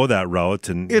you go that route,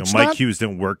 and Mike Hughes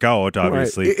didn't work out,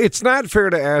 obviously. Right. It's not fair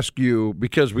to ask you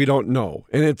because we don't know.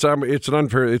 And it's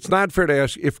unfair. It's not fair to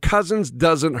ask if Cousins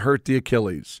doesn't hurt the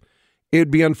Achilles.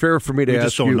 It'd be unfair for me to ask you. We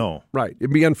just don't know. Right.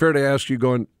 It'd be unfair to ask you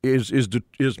going, is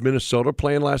Minnesota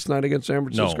playing last night against San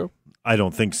Francisco? No, I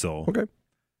don't think so. Okay.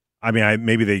 I mean,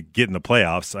 maybe they get in the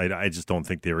playoffs. I just don't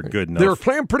think they were good enough. They were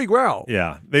playing pretty well.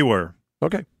 Yeah, they were.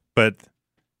 Okay. But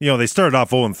they started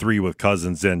off 0-3 with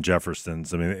Cousins and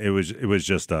Jeffersons. I mean, it was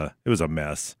just a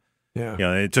mess. Yeah.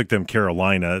 It took them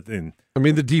Carolina, and I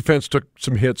mean the defense took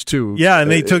some hits too. Yeah, and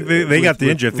they got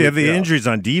the injury. If they had the injuries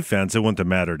on defense, it wouldn't have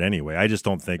mattered anyway. I just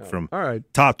don't think from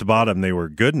top to bottom they were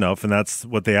good enough, and that's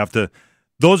what they have to.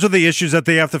 Those are the issues that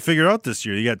they have to figure out this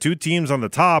year. You got two teams on the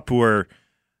top who are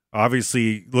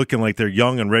obviously looking like they're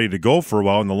young and ready to go for a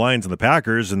while, in the Lions and the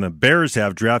Packers, and the Bears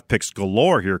have draft picks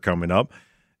galore here coming up.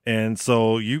 And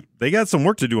so they got some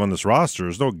work to do on this roster.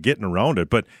 There's no getting around it.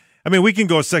 But, I mean, we can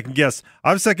go second guess.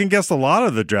 I've second guessed a lot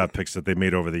of the draft picks that they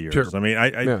made over the years. Sure. I mean,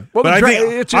 I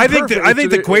think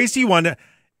the Kwesi one,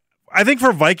 I think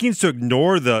for Vikings to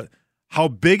ignore how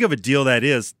big of a deal that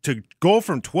is to go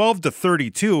from 12 to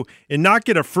 32 and not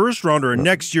get a first rounder in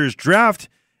next year's draft,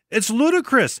 it's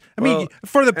ludicrous. I mean,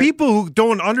 for the people who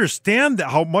don't understand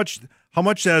how much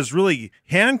that has really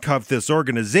handcuffed this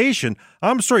organization,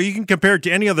 I'm sorry, you can compare it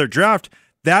to any other draft.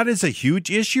 That is a huge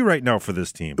issue right now for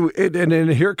this team.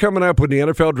 And here coming up when the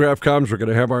NFL draft comes, we're going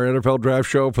to have our NFL draft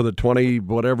show for the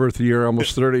 20-whatever year,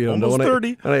 almost 30. Almost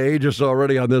 30. And I age us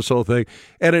already on this whole thing.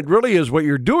 And it really is what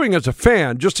you're doing as a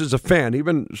fan, just as a fan,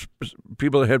 even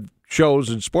people that have shows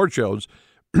and sports shows,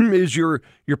 is you're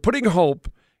putting hope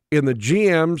in the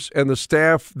GMs and the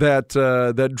staff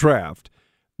that draft,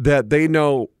 that they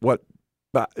know what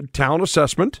talent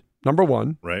assessment, number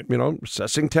one, right?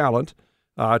 Assessing talent,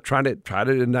 trying to,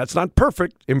 and that's not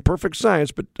imperfect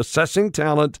science, but assessing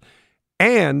talent,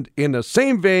 and in the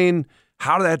same vein,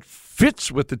 how that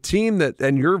fits with the team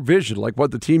and your vision, like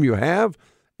what the team you have,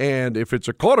 and if it's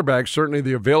a quarterback, certainly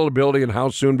the availability and how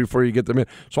soon before you get them in.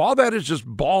 So all that is just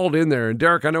balled in there. And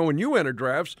Derek, I know when you enter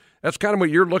drafts, that's kind of what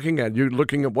you're looking at. You're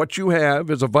looking at what you have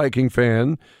as a Viking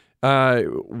fan,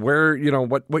 where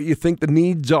what you think the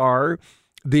needs are,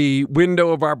 the window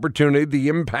of opportunity, the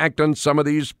impact on some of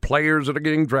these players that are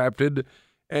getting drafted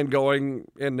and going.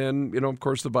 And then, of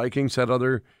course, the Vikings had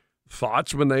other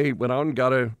thoughts when they went out and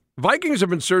got Vikings have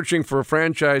been searching for a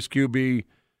franchise QB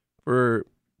for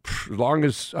as long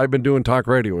as I've been doing talk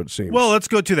radio, it seems. Well, let's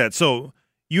go to that. So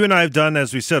you and I have done,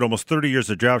 as we said, almost 30 years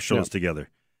of draft shows together.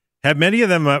 Have many of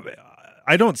them,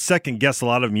 I don't second guess a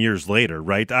lot of them years later,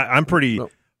 right? I'm pretty,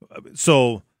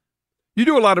 so. You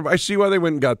do a lot of, I see why they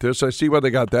went and got this. I see why they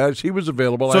got that. He was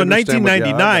available. So in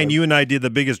 1999, you and I did the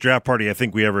biggest draft party I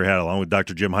think we ever had, along with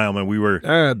Dr. Jim Heilman. We were.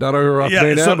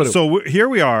 So here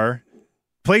we are,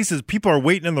 places, people are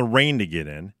waiting in the rain to get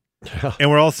in. And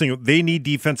we're all saying they need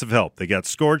defensive help. They got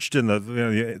scorched in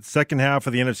the second half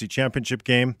of the NFC Championship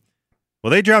game. Well,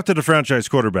 they drafted a franchise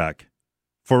quarterback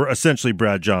for essentially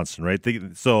Brad Johnson, right?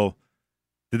 So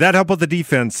did that help out the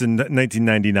defense in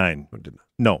 1999?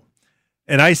 No.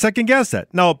 And I second guess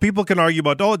that. Now, people can argue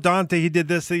about, Dante, he did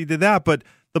this, he did that. But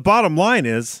the bottom line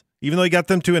is, even though he got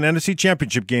them to an NFC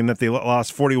Championship game that they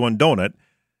lost 41 donut,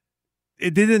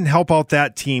 it didn't help out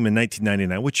that team in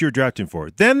 1999, which you're drafting for.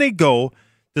 Then they go,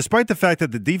 despite the fact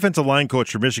that the defensive line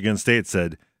coach for Michigan State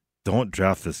said, don't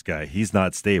draft this guy. He's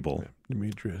not stable.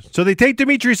 Demetrius. So they take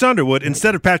Demetrius Underwood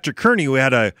instead of Patrick Kearney, who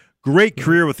had a great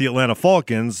career with the Atlanta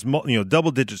Falcons,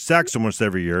 double-digit sacks almost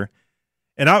every year.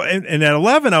 And at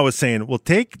 11, I was saying, well,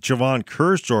 take Javon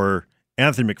Kearse or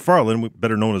Anthony McFarland,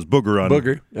 better known as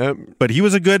Booger. Yep. But he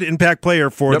was a good impact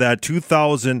player for that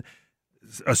 2000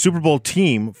 Super Bowl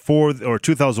team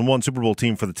 2001 Super Bowl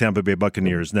team for the Tampa Bay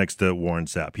Buccaneers next to Warren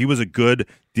Sapp. He was a good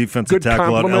defensive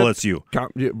tackle at LSU.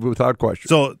 Without question.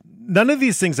 So none of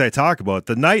these things I talk about.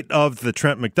 The night of the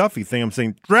Trent McDuffie thing, I'm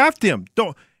saying, draft him.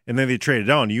 Don't. And then they traded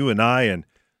down, you and I, and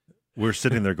we're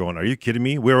sitting there going, are you kidding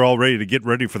me? We were all ready to get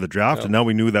ready for the draft, and now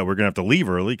we knew that we're going to have to leave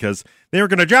early because they were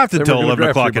going to draft until 11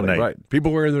 o'clock at night. Right.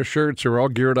 People wearing their shirts are all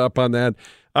geared up on that.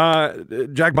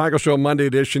 Jack Michael Show Monday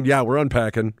edition. Yeah, we're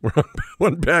unpacking. We're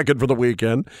unpacking for the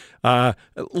weekend.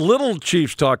 Little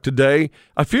Chiefs talk today.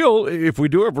 I feel if we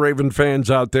do have Raven fans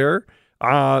out there,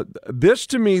 this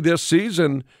to me this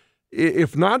season,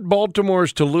 if not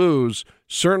Baltimore's to lose,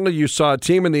 certainly you saw a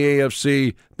team in the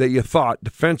AFC that you thought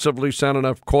defensively sound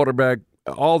enough, quarterback,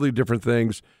 all the different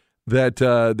things that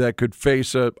could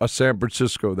face a San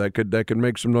Francisco that could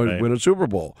make some noise, win a Super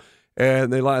Bowl.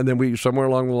 And then we somewhere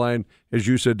along the line, as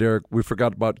you said, Derek, we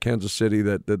forgot about Kansas City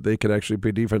that they could actually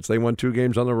play defense. They won 2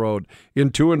 games on the road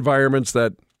in 2 environments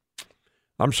that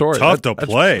I'm sorry. Tough to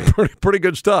play. Pretty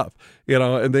good stuff.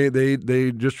 And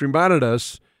they just reminded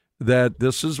us that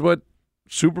this is what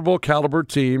Super Bowl caliber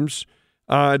teams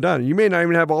done. You may not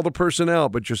even have all the personnel,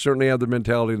 but you certainly have the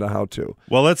mentality to how to.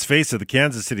 Well, let's face it, the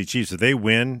Kansas City Chiefs, if they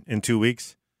win in 2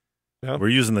 weeks, we're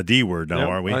using the D word now,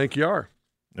 aren't we? I think you are.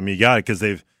 I mean, you got it, because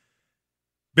they've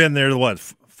been there,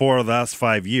 4 of the last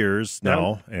 5 years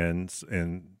now, and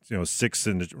 6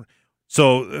 in the –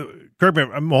 so, correct me,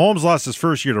 Mahomes lost his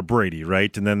first year to Brady,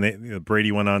 right? And then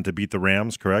Brady went on to beat the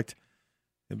Rams, correct?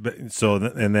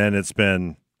 And then it's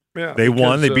been – they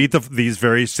won. They beat these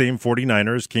very same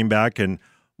 49ers, came back and,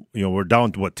 were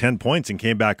down to 10 points and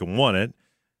came back and won it.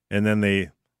 And then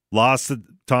they lost to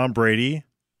Tom Brady.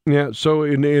 Yeah, so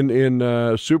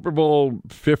in Super Bowl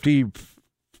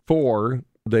 54,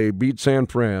 they beat San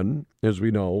Fran, as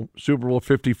we know. Super Bowl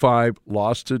 55,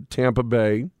 lost to Tampa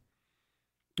Bay.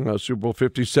 Super Bowl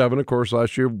 57, of course,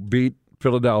 last year beat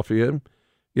Philadelphia.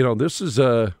 This is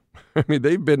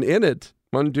they've been in it.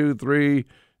 1, 2, 3.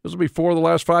 This will be 4 of the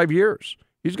last 5 years.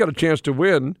 He's got a chance to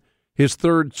win his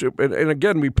third. And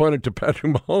again, we pointed to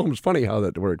Patrick Mahomes. Funny how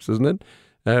that works, isn't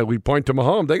it? We point to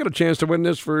Mahomes. They got a chance to win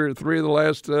this for 3 of the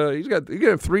last. He's got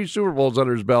 3 Super Bowls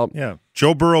under his belt. Yeah,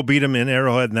 Joe Burrow beat him in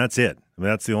Arrowhead, and that's it. I mean,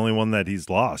 that's the only one that he's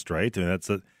lost, right? I mean, that's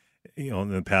in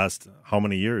the past how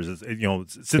many years?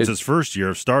 Since his first year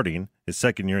of starting, his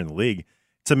second year in the league,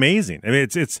 it's amazing. I mean,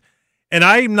 it's. And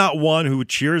I'm not one who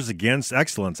cheers against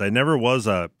excellence. I never was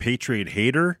a Patriot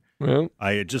hater. Well,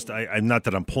 I'm not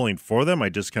that I'm pulling for them. I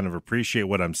just kind of appreciate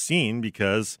what I'm seeing,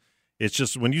 because it's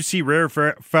just when you see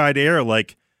rarefied air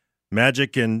like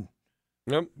Magic and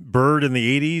Bird in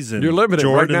the 80s and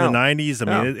Jordan in the 90s,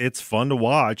 I mean, it's fun to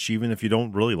watch, even if you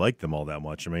don't really like them all that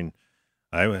much. I mean,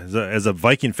 as a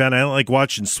Viking fan, I don't like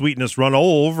watching Sweetness run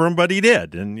all over him, but he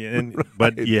did.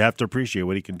 But you have to appreciate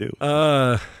what he can do.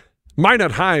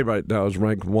 Minot High right now is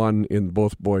ranked 1 in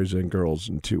both boys and girls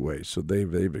in 2 ways, so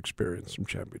they've experienced some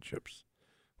championships.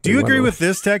 Do you agree with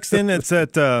this text in? It's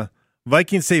that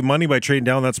Vikings save money by trading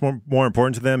down. That's more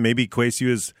important to them. Maybe Kwesi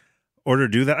is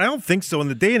ordered to do that. I don't think so. In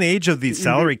the day and age of the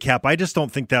salary cap, I just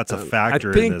don't think that's a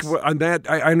factor. I think in this. On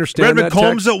that, I understand. Red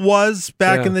McCombs it was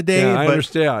back in the day. Yeah, I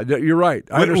understand. You're right.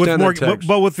 I understand that text.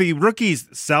 But with the rookies'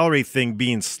 salary thing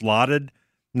being slotted,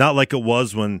 not like it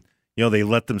was when they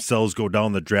let themselves go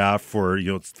down the draft for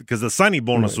because the signing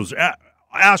bonus was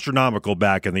astronomical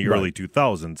back in the early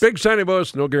 2000s. Big signing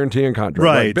bonus, no guarantee in contract.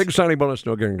 Right. Big signing bonus,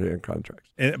 no guarantee in contracts.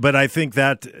 But I think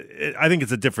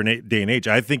it's a different day and age.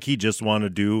 I think he just wanted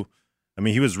to do. I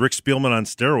mean, he was Rick Spielman on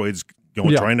steroids,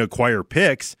 trying to acquire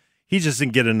picks. He just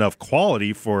didn't get enough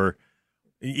quality for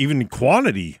even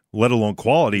quantity, let alone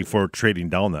quality, for trading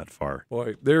down that far.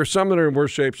 Boy, there are some that are in worse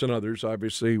shapes than others,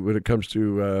 obviously, when it comes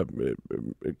to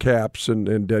caps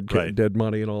and dead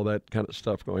money and all that kind of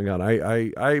stuff going on.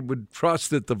 I would trust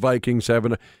that the Vikings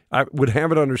would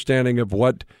have an understanding of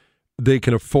what they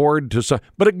can afford to sign.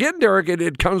 But again, Derek,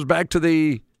 it comes back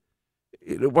to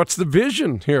what's the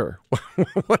vision here?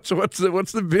 what's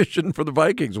the vision for the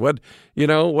Vikings? What's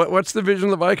the vision of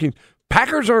the Vikings?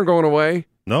 Packers aren't going away.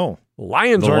 No.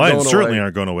 Lions certainly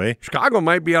aren't going away. Chicago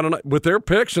might be with their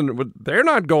picks, and they're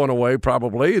not going away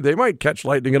probably. They might catch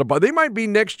lightning in a bottle. They might be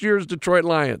next year's Detroit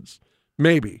Lions.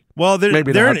 Maybe. Well, they're not,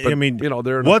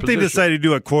 they're in what they decided to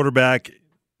do at quarterback,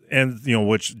 and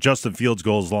which Justin Fields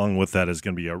goes along with that, is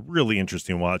going to be a really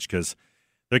interesting watch, because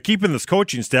they're keeping this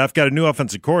coaching staff, got a new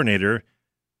offensive coordinator.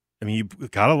 I mean,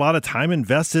 you've got a lot of time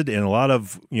invested and a lot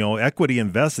of equity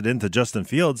invested into Justin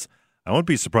Fields. I won't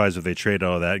be surprised if they trade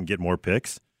out of that and get more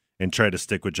picks and try to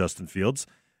stick with Justin Fields.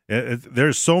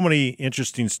 There's so many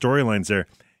interesting storylines there.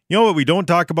 You know what we don't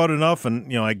talk about enough,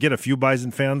 and I get a few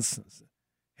Bison fans,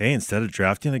 hey, instead of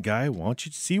drafting a guy, why don't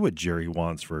you see what Jerry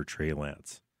wants for Trey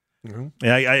Lance? Mm-hmm.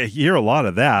 Yeah, I hear a lot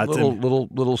of that.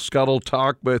 Little scuttle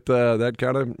talk, but that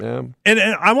kind of And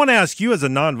I want to ask you as a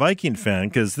non-Viking fan,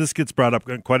 because this gets brought up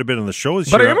quite a bit on the shows.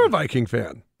 But I am a Viking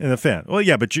fan. And a fan. Well,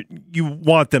 yeah, but you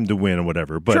want them to win or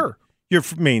whatever. But sure. Your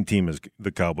main team is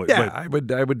the Cowboys. Yeah, I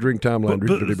would drink Tom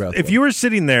Landry's dirty bath. If you were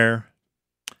sitting there,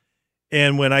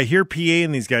 and when I hear PA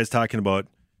and these guys talking about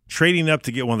trading up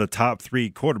to get one of the top 3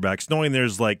 quarterbacks, knowing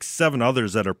there's like 7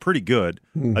 others that are pretty good,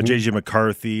 J.J.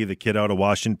 McCarthy, the kid out of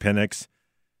Washington, Penix,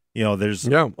 there's...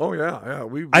 Yeah, oh yeah.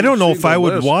 I don't know if I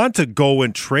would want to go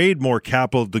and trade more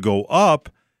capital to go up.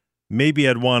 Maybe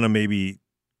I'd want to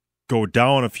go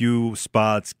down a few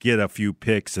spots, get a few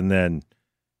picks, and then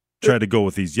try to go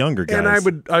with these younger guys.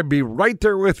 And I'd be right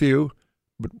there with you,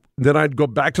 but then I'd go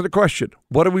back to the question: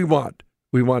 what do we want?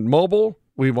 We want mobile.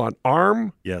 We want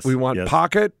arm. Yes. We want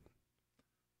pocket.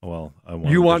 Well, I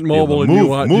want You want mobile, and move, you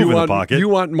want move you in want, the pocket. You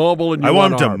want mobile, and you I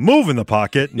want him to arm. move in the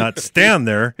pocket, not stand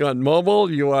there. You want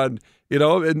mobile. You want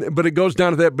but it goes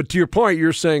down to that. But to your point,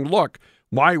 you're saying, look,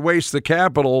 why waste the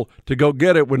capital to go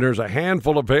get it when there's a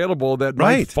handful available that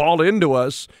might fall into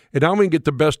us, and now we can get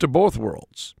the best of both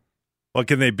worlds. Well,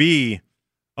 can they be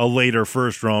a later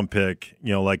first round pick?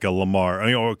 Like a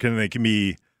Lamar. Or can they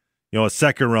be, a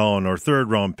second round or third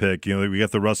round pick? We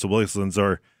got the Russell Wilsons,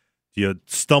 or do you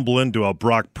stumble into a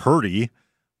Brock Purdy?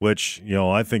 Which,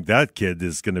 I think that kid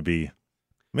is going to be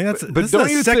 – that's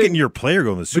a second-year player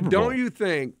going to the Super Bowl. But don't you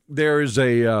think there is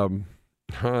a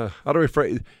how do I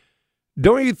phrase –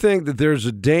 don't you think that there's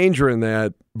a danger in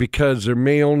that because there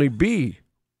may only be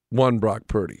one Brock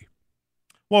Purdy?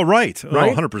 Well, right?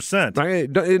 100%. Right?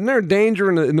 Isn't there a danger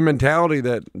in the mentality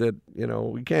that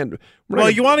we can't – Well,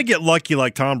 you want to get lucky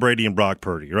like Tom Brady and Brock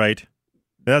Purdy, right?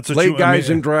 That's what late guys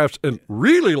in drafts and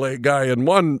really late guy in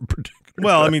one particular –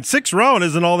 Well, 6th round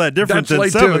isn't all that different than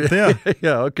 7th. Yeah.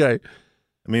 Yeah, okay.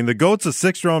 The GOAT's a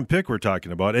 6th round pick we're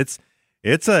talking about. It's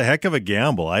a heck of a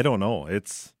gamble. I don't know.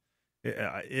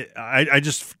 I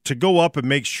just to go up and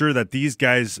make sure that these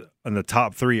guys in the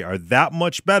top 3 are that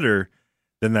much better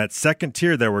than that second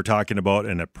tier that we're talking about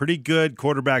in a pretty good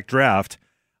quarterback draft.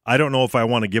 I don't know if I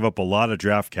want to give up a lot of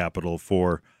draft capital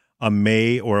for a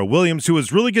May or a Williams, who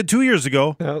was really good 2 years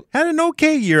ago, had an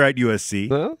okay year at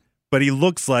USC. But he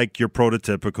looks like your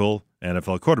prototypical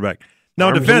NFL quarterback. Now,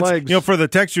 in defense, for the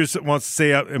texters that wants to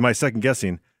say, am I second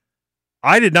guessing?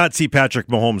 I did not see Patrick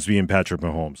Mahomes being Patrick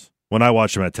Mahomes when I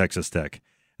watched him at Texas Tech.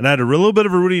 And I had a little bit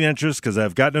of a rooting interest because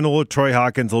I've gotten to know Troy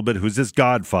Hawkins a little bit, who's his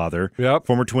godfather,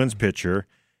 former Twins pitcher,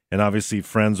 and obviously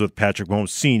friends with Patrick Mahomes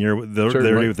Sr.,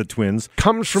 there with the Twins.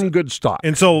 Comes from good stock.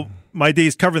 And so my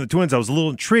days covering the Twins, I was a little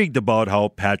intrigued about how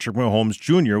Patrick Mahomes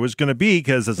Jr. was going to be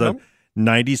because as a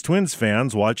 90s Twins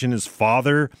fans watching his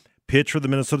father pitch for the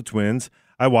Minnesota Twins,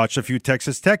 I watched a few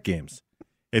Texas Tech games.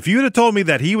 If you would have told me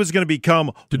that he was going to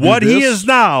become what he is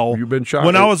now, you've been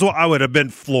shocked. I would have been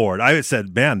floored. I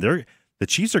said, man, the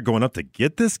Chiefs are going up to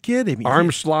get this kid.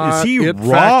 Arm slot, is he it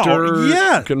raw? Factor,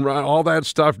 Yeah, can run all that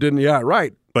stuff.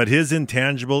 Right. But his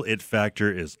intangible it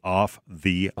factor is off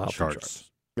the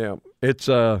charts. Yeah, it's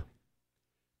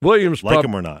Williams. Like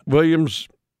him or not, Williams.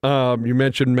 You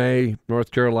mentioned May,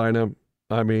 North Carolina.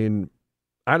 I'd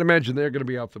imagine they're going to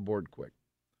be off the board quick.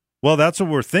 Well, that's what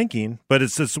we're thinking. But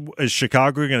is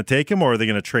Chicago going to take him, or are they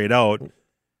going to trade out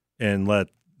and let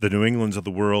the New Englands of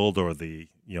the world or the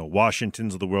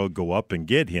Washingtons of the world go up and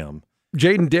get him?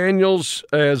 Jaden Daniels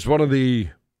as one of the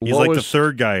He's like the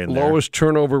third guy in there. Lowest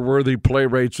turnover-worthy play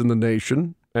rates in the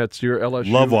nation. That's your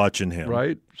LSU. Love watching him.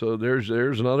 Right? So there's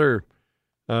another.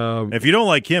 If you don't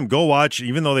like him, go watch,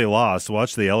 even though they lost,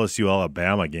 watch the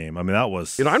LSU-Alabama game. That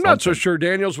was I'm not so sure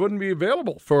Daniels wouldn't be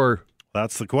available for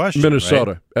that's the question.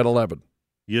 Minnesota right? at 11.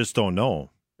 You just don't know.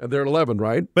 And they're at 11,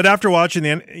 right? But after watching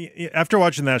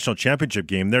the national championship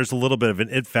game, there's a little bit of an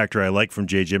it factor I like from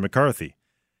J.J. McCarthy.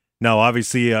 Now,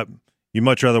 obviously, you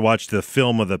much rather watch the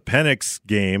film of the Penix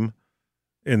game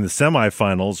in the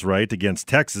semifinals, right, against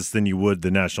Texas than you would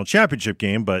the national championship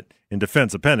game. But in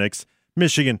defense of Penix,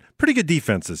 Michigan, pretty good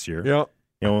defense this year. Yeah.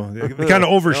 They kind of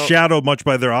overshadowed much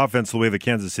by their offense the way the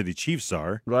Kansas City Chiefs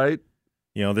are. Right.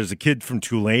 There's a kid from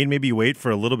Tulane. Maybe you wait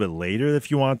for a little bit later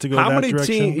if you want to go How that many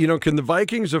direction. teams, can the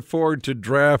Vikings afford to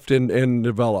draft and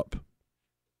develop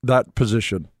that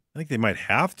position? I think they might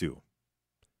have to.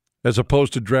 As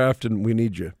opposed to draft and we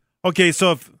need you. Okay,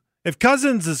 so if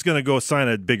Cousins is going to go sign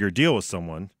a bigger deal with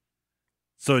someone,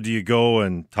 so do you go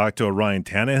and talk to a Ryan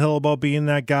Tannehill about being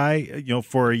that guy,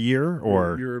 for a year?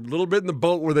 Or you're a little bit in the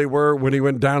boat where they were when he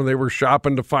went down and they were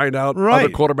shopping to find out other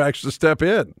quarterbacks to step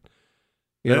in.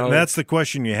 And that's the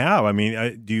question you have.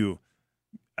 Do you?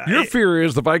 Your fear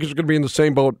is the Vikings are going to be in the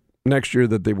same boat next year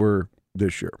that they were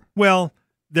this year. Well,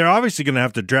 they're obviously going to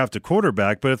have to draft a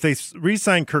quarterback, but if they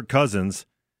re-sign Kirk Cousins,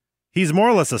 he's more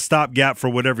or less a stopgap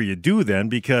for whatever you do then,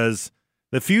 because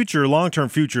the future, long-term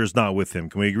future, is not with him.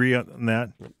 Can we agree on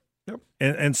that? Yep.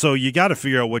 And so you got to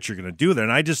figure out what you're going to do there.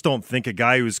 And I just don't think a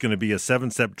guy who's going to be a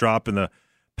 7-step drop in the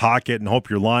pocket and hope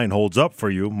your line holds up for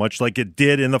you, much like it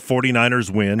did in the 49ers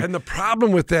win. And the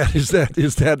problem with that is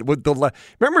that with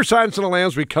remember Silence of the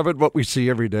Lambs, we covered what we see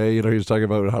every day. He was talking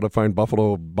about how to find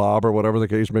Buffalo Bob or whatever the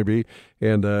case may be.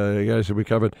 And guys, we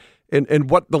covered.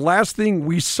 And what the last thing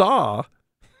we saw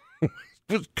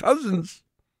was Cousins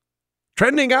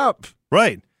trending up.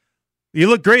 Right. You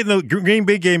looked great in the Green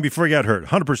Bay game before he got hurt,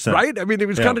 100%. Right? It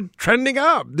was kind of trending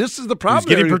up. This is the problem.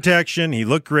 He was getting protection. He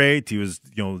looked great. He was,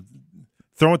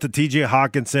 throwing it to T.J.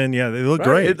 Hawkinson. Yeah, they looked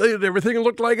great. Everything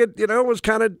looked like it, was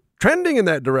kind of trending in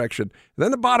that direction. And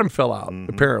then the bottom fell out,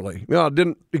 apparently. It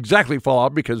didn't exactly fall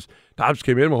out because Dobbs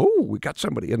came in, we got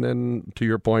somebody. And then, to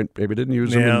your point, maybe didn't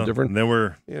use them in different. And then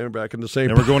we're back in the same.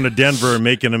 Then we're going to Denver and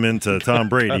making them into Tom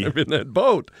Brady. in that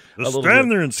boat. Just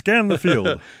stand there and scan the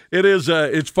field. It is.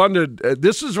 It's fun to.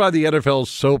 This is why the NFL is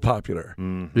so popular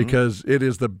because it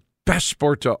is the best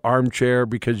sport to armchair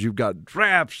because you've got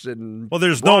drafts and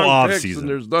there's no off season.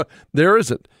 There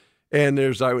isn't. And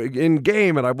there's in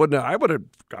game, and I would have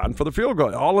gone for the field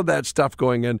goal. All of that stuff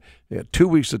going in. 2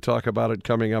 weeks to talk about it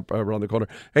coming up around the corner.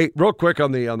 Hey, real quick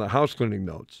on the house cleaning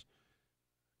notes.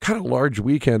 Kind of large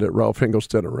weekend at Ralph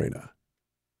Engelstad Arena.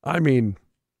 I mean,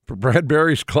 for Brad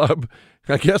Berry's club,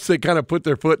 I guess they kind of put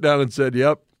their foot down and said,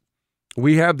 "Yep,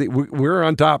 we're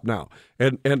on top now."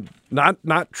 And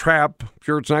not trap.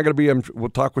 Sure, it's not going to be. We'll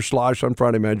talk with Schloss on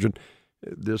Friday. Imagine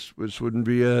this wouldn't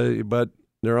be but.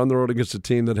 They're on the road against a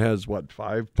team that has,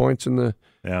 5 points in the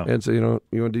and so,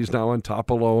 UND's now on top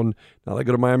alone. Now they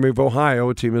go to Miami of Ohio,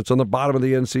 a team that's on the bottom of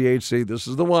the NCHC. This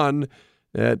is the one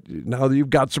that now that you've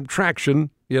got some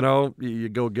traction, you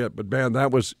go get. But, man,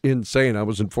 that was insane. I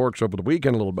was in Forks over the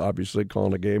weekend a little bit, obviously,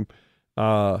 calling a game.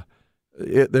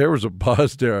 There was a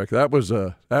buzz, Derek. They're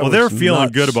feeling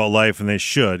good about life, and they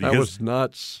should. That was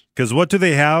nuts. Because what do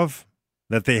they have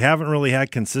that they haven't really had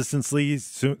consistently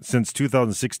since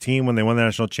 2016 when they won the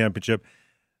national championship?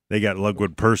 They got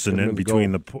Ludwig Person in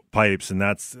between the pipes, and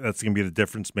that's going to be the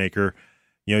difference maker.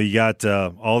 You got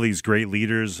all these great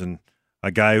leaders and a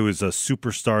guy who is a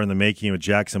superstar in the making with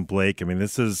Jackson Blake. I mean,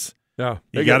 this is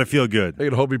you got to feel good. They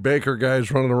got Hobie Baker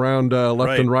guys running around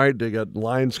left and right. They got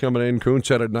lines coming in. Kuntz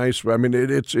had a nice. I mean,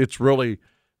 it's really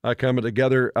coming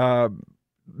together.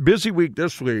 Busy week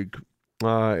this week.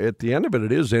 At the end of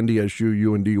it is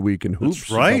NDSU UND week in hoops.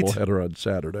 That's right. Doubleheader on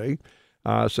Saturday.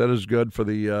 So that is good for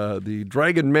the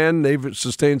Dragon men. They've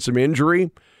sustained some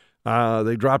injury.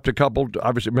 They dropped a couple.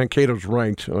 Obviously, Mankato's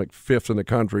ranked like 5th in the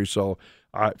country, so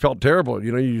it felt terrible.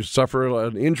 You suffer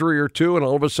an injury or two, and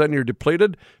all of a sudden you're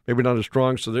depleted. Maybe not as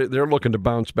strong, so they're looking to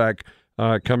bounce back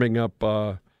coming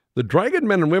up. The Dragon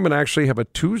men and women actually have a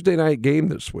Tuesday night game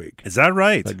this week. Is that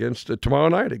right? Tomorrow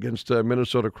night against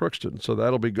Minnesota Crookston, so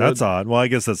that'll be good. That's odd. Well, I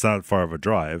guess that's not far of a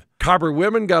drive. Carver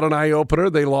women got an eye-opener.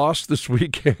 They lost this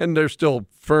weekend. They're still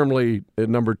firmly at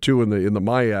number 2 in the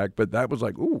MIAC, but that was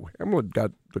like, Hamlin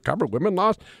got the Carver women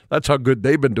lost? That's how good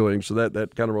they've been doing, so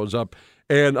that kind of rose up.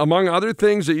 And among other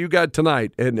things that you got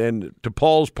tonight, and to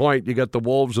Paul's point, you got the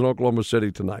Wolves in Oklahoma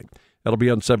City tonight. That'll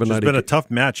be on 790. It's been a tough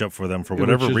matchup for them for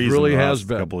whatever reason. Really has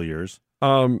been a couple of years.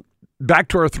 Back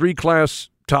to our 3-class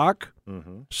talk.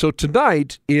 Mm-hmm. So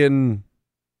tonight in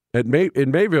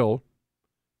Mayville,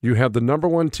 you have the number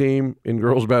 1 team in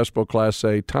girls basketball Class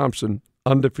A, Thompson,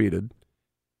 undefeated,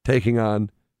 taking on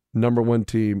number 1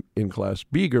 team in Class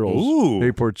B girls,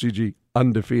 Mayport CG,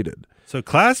 undefeated. So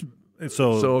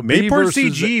Mayport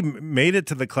CG made it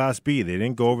to the Class B. They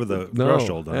didn't go over the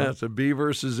threshold. Huh? Yeah, it's a B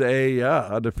versus A,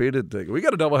 undefeated thing. We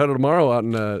got a doubleheader tomorrow out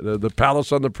in the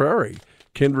Palace on the Prairie,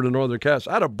 Kindred and Northern Cass.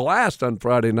 I had a blast on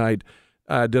Friday night.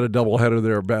 I did a doubleheader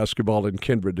there of basketball in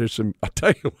Kindred. There's some. I'll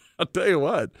tell you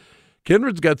what.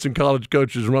 Kindred's got some college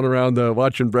coaches running around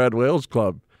watching Brad Wales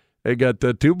Club. They got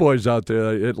 2 boys out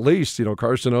there at least.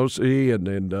 Carson Ossie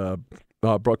and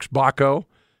Brooks Bacco.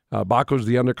 Baco's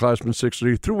the underclassman,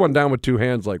 6'3". Threw one down with 2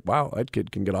 hands like, wow, that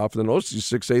kid can get off. And then Ossie's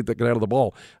 6'8", that can handle the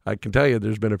ball. I can tell you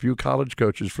there's been a few college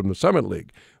coaches from the Summit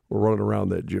League who are running around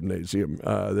that gymnasium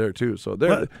there too. So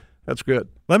that's good.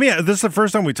 This is the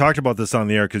first time we talked about this on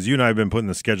the air because you and I have been putting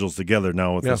the schedules together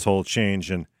now with this whole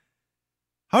change. And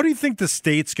how do you think the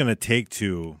state's going to take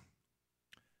to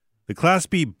the Class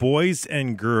B boys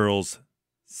and girls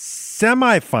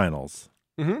semifinals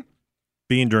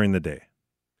being during the day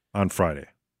on Friday?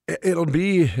 It'll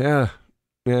be,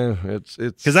 it's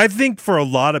because I think for a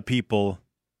lot of people,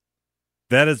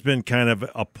 that has been kind of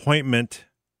appointment,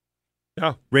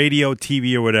 radio,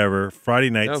 TV, or whatever. Friday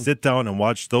night, sit down and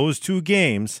watch those 2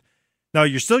 games. Now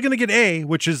you're still going to get A,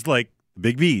 which is like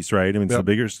big B's, right? I mean, it's the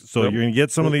bigger, so you're going to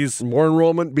get some of these more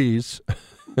enrollment B's,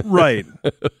 right?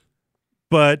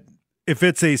 But if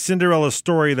it's a Cinderella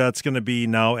story, that's going to be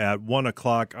now at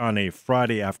 1:00 on a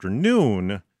Friday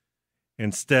afternoon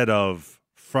instead of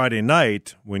Friday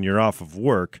night when you're off of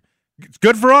work. It's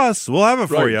good for us. We'll have it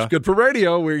for you. It's good for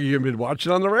radio. You've been watching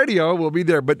on the radio. We'll be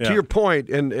there. But to your point,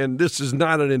 and this is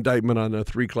not an indictment on a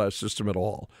 3-class system at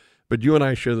all, but you and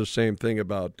I share the same thing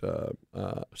about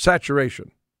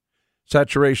saturation.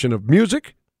 Saturation of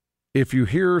music. If you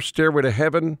hear Stairway to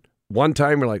Heaven one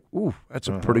time, you're like, ooh, that's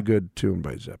a pretty good tune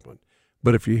by Zeppelin.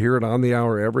 But if you hear it on the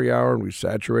hour, every hour, and we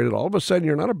saturate it, all of a sudden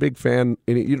you're not a big fan.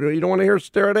 You don't want to hear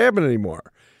Stairway to Heaven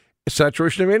anymore.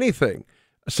 Saturation of anything.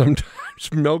 sometimes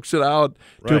milks it out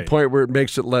to a Right. point where it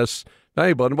makes it less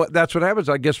valuable. And that's what happens,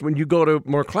 I guess, when you go to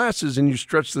more classes and you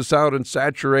stretch this out and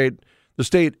saturate the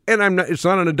state. And it's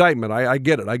not an indictment. I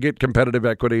get it. I get competitive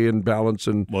equity and balance.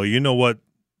 And Well, you know what?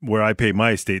 Where I pay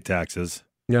my state taxes.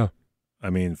 yeah, I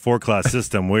mean, 4-class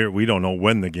system. We don't know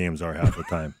when the games are half the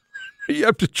time. you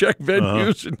have to check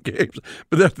venues and games.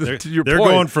 But to your They're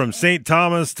point, going from St.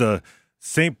 Thomas to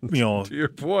St. to your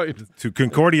point, to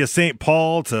Concordia St.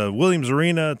 Paul to Williams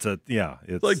Arena to it's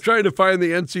it's like trying to find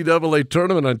the NCAA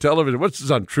tournament on television. What's this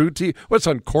on True TV? What's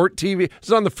on Court TV?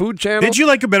 It's on the Food Channel. Did you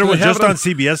like it better Do with they have just it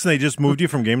on CBS and they just moved you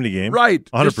from game to game? Right,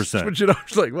 100%. But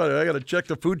it's like, what? I got to check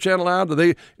the Food Channel out.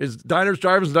 Is Diners,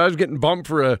 Drivers, and Dives getting bumped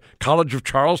for a College of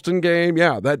Charleston game?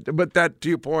 Yeah, but to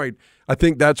your point, I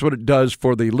think that's what it does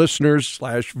for the listeners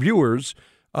 / viewers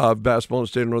of basketball in the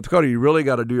state of North Dakota. You really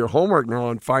got to do your homework now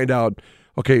and find out.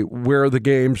 Okay, where are the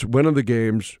games? When are the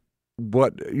games?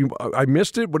 I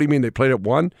missed it. What do you mean they played at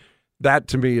 1? That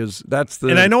to me that's the.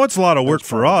 And I know it's a lot of work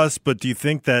for us, but do you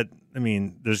think that there's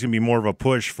going to be more of a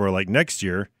push for like next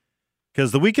year?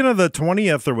 Because the weekend of the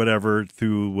 20th or whatever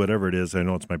through whatever it is, I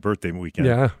know it's my birthday weekend.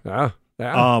 Yeah.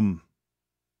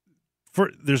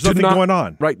 There's nothing going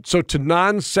on, right? So to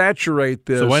non-saturate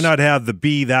this, so why not have the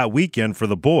B that weekend for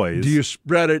the boys? Do you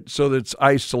spread it so that it's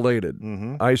isolated,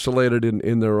 isolated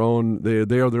in their own?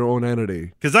 They are their own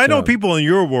entity. Because I know people in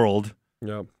your world,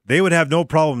 yeah, they would have no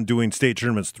problem doing state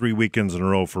tournaments 3 weekends in a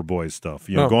row for boys stuff.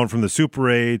 Going from the Super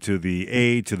A to the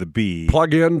A to the B.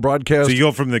 Plug in, broadcast. So you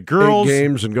go from the girls 8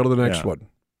 games and go to the next one.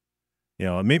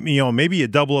 Maybe you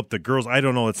double up the girls. I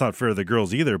don't know. It's not fair to the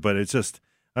girls either, but it's just.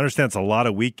 I understand it's a lot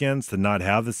of weekends to not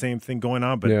have the same thing going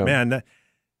on, but man,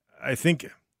 I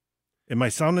think, am I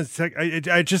sounding sick?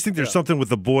 I just think there's something with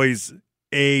the boys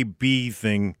A, B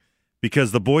thing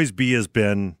because the boys B has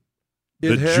been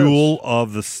the jewel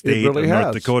of the state of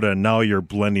North Dakota, and now you're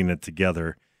blending it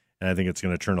together, and I think it's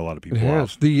going to turn a lot of people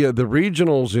off. The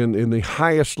regionals in the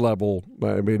highest level,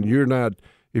 I mean, you're not –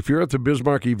 if you're at the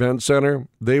Bismarck Event Center,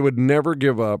 they would never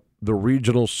give up the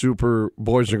regional super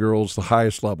boys and girls, the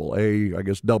highest level, I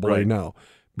guess double A now,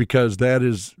 because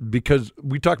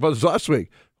we talked about this last week.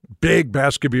 Big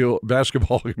basketball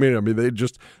community. I mean, they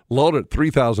just loaded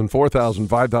 3,000, 4,000,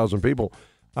 5,000 people.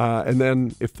 And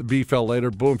then if the B fell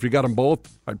later, boom, if you got them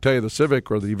both, I'd tell you the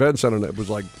Civic or the Event Center, it was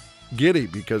like giddy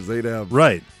because they'd have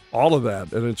all of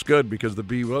that. And it's good because the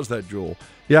B was that jewel.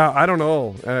 Yeah, I don't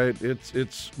know.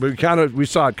 We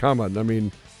saw it coming. I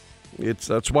mean,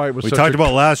 that's why it was. We talked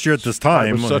about last year at this time.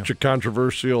 It was such a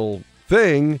controversial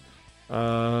thing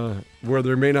where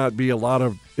there may not be a lot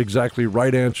of exactly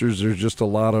right answers. There's just a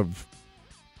lot of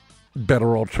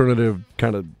better alternative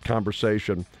kind of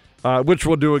conversation, which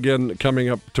we'll do again coming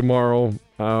up tomorrow.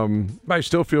 I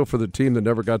still feel for the team that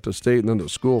never got to state and then the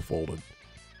school folded.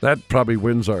 That probably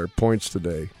wins our points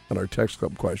today on our text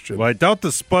club question. Well, I doubt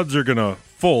the Spuds are going to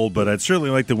fold, but I'd certainly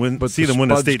like to see them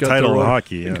win a state title in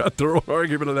hockey. Yeah. Got their own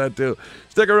argument of that, too.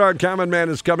 Stick around. Common Man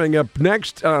is coming up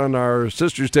next on our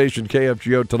sister station,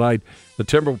 KFGO, tonight. The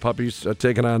Timber Puppies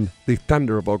taking on the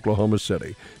Thunder of Oklahoma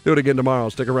City. Do it again tomorrow.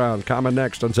 Stick around. Common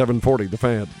next on 740 The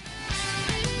Fan.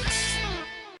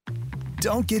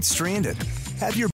 Don't get stranded. Have your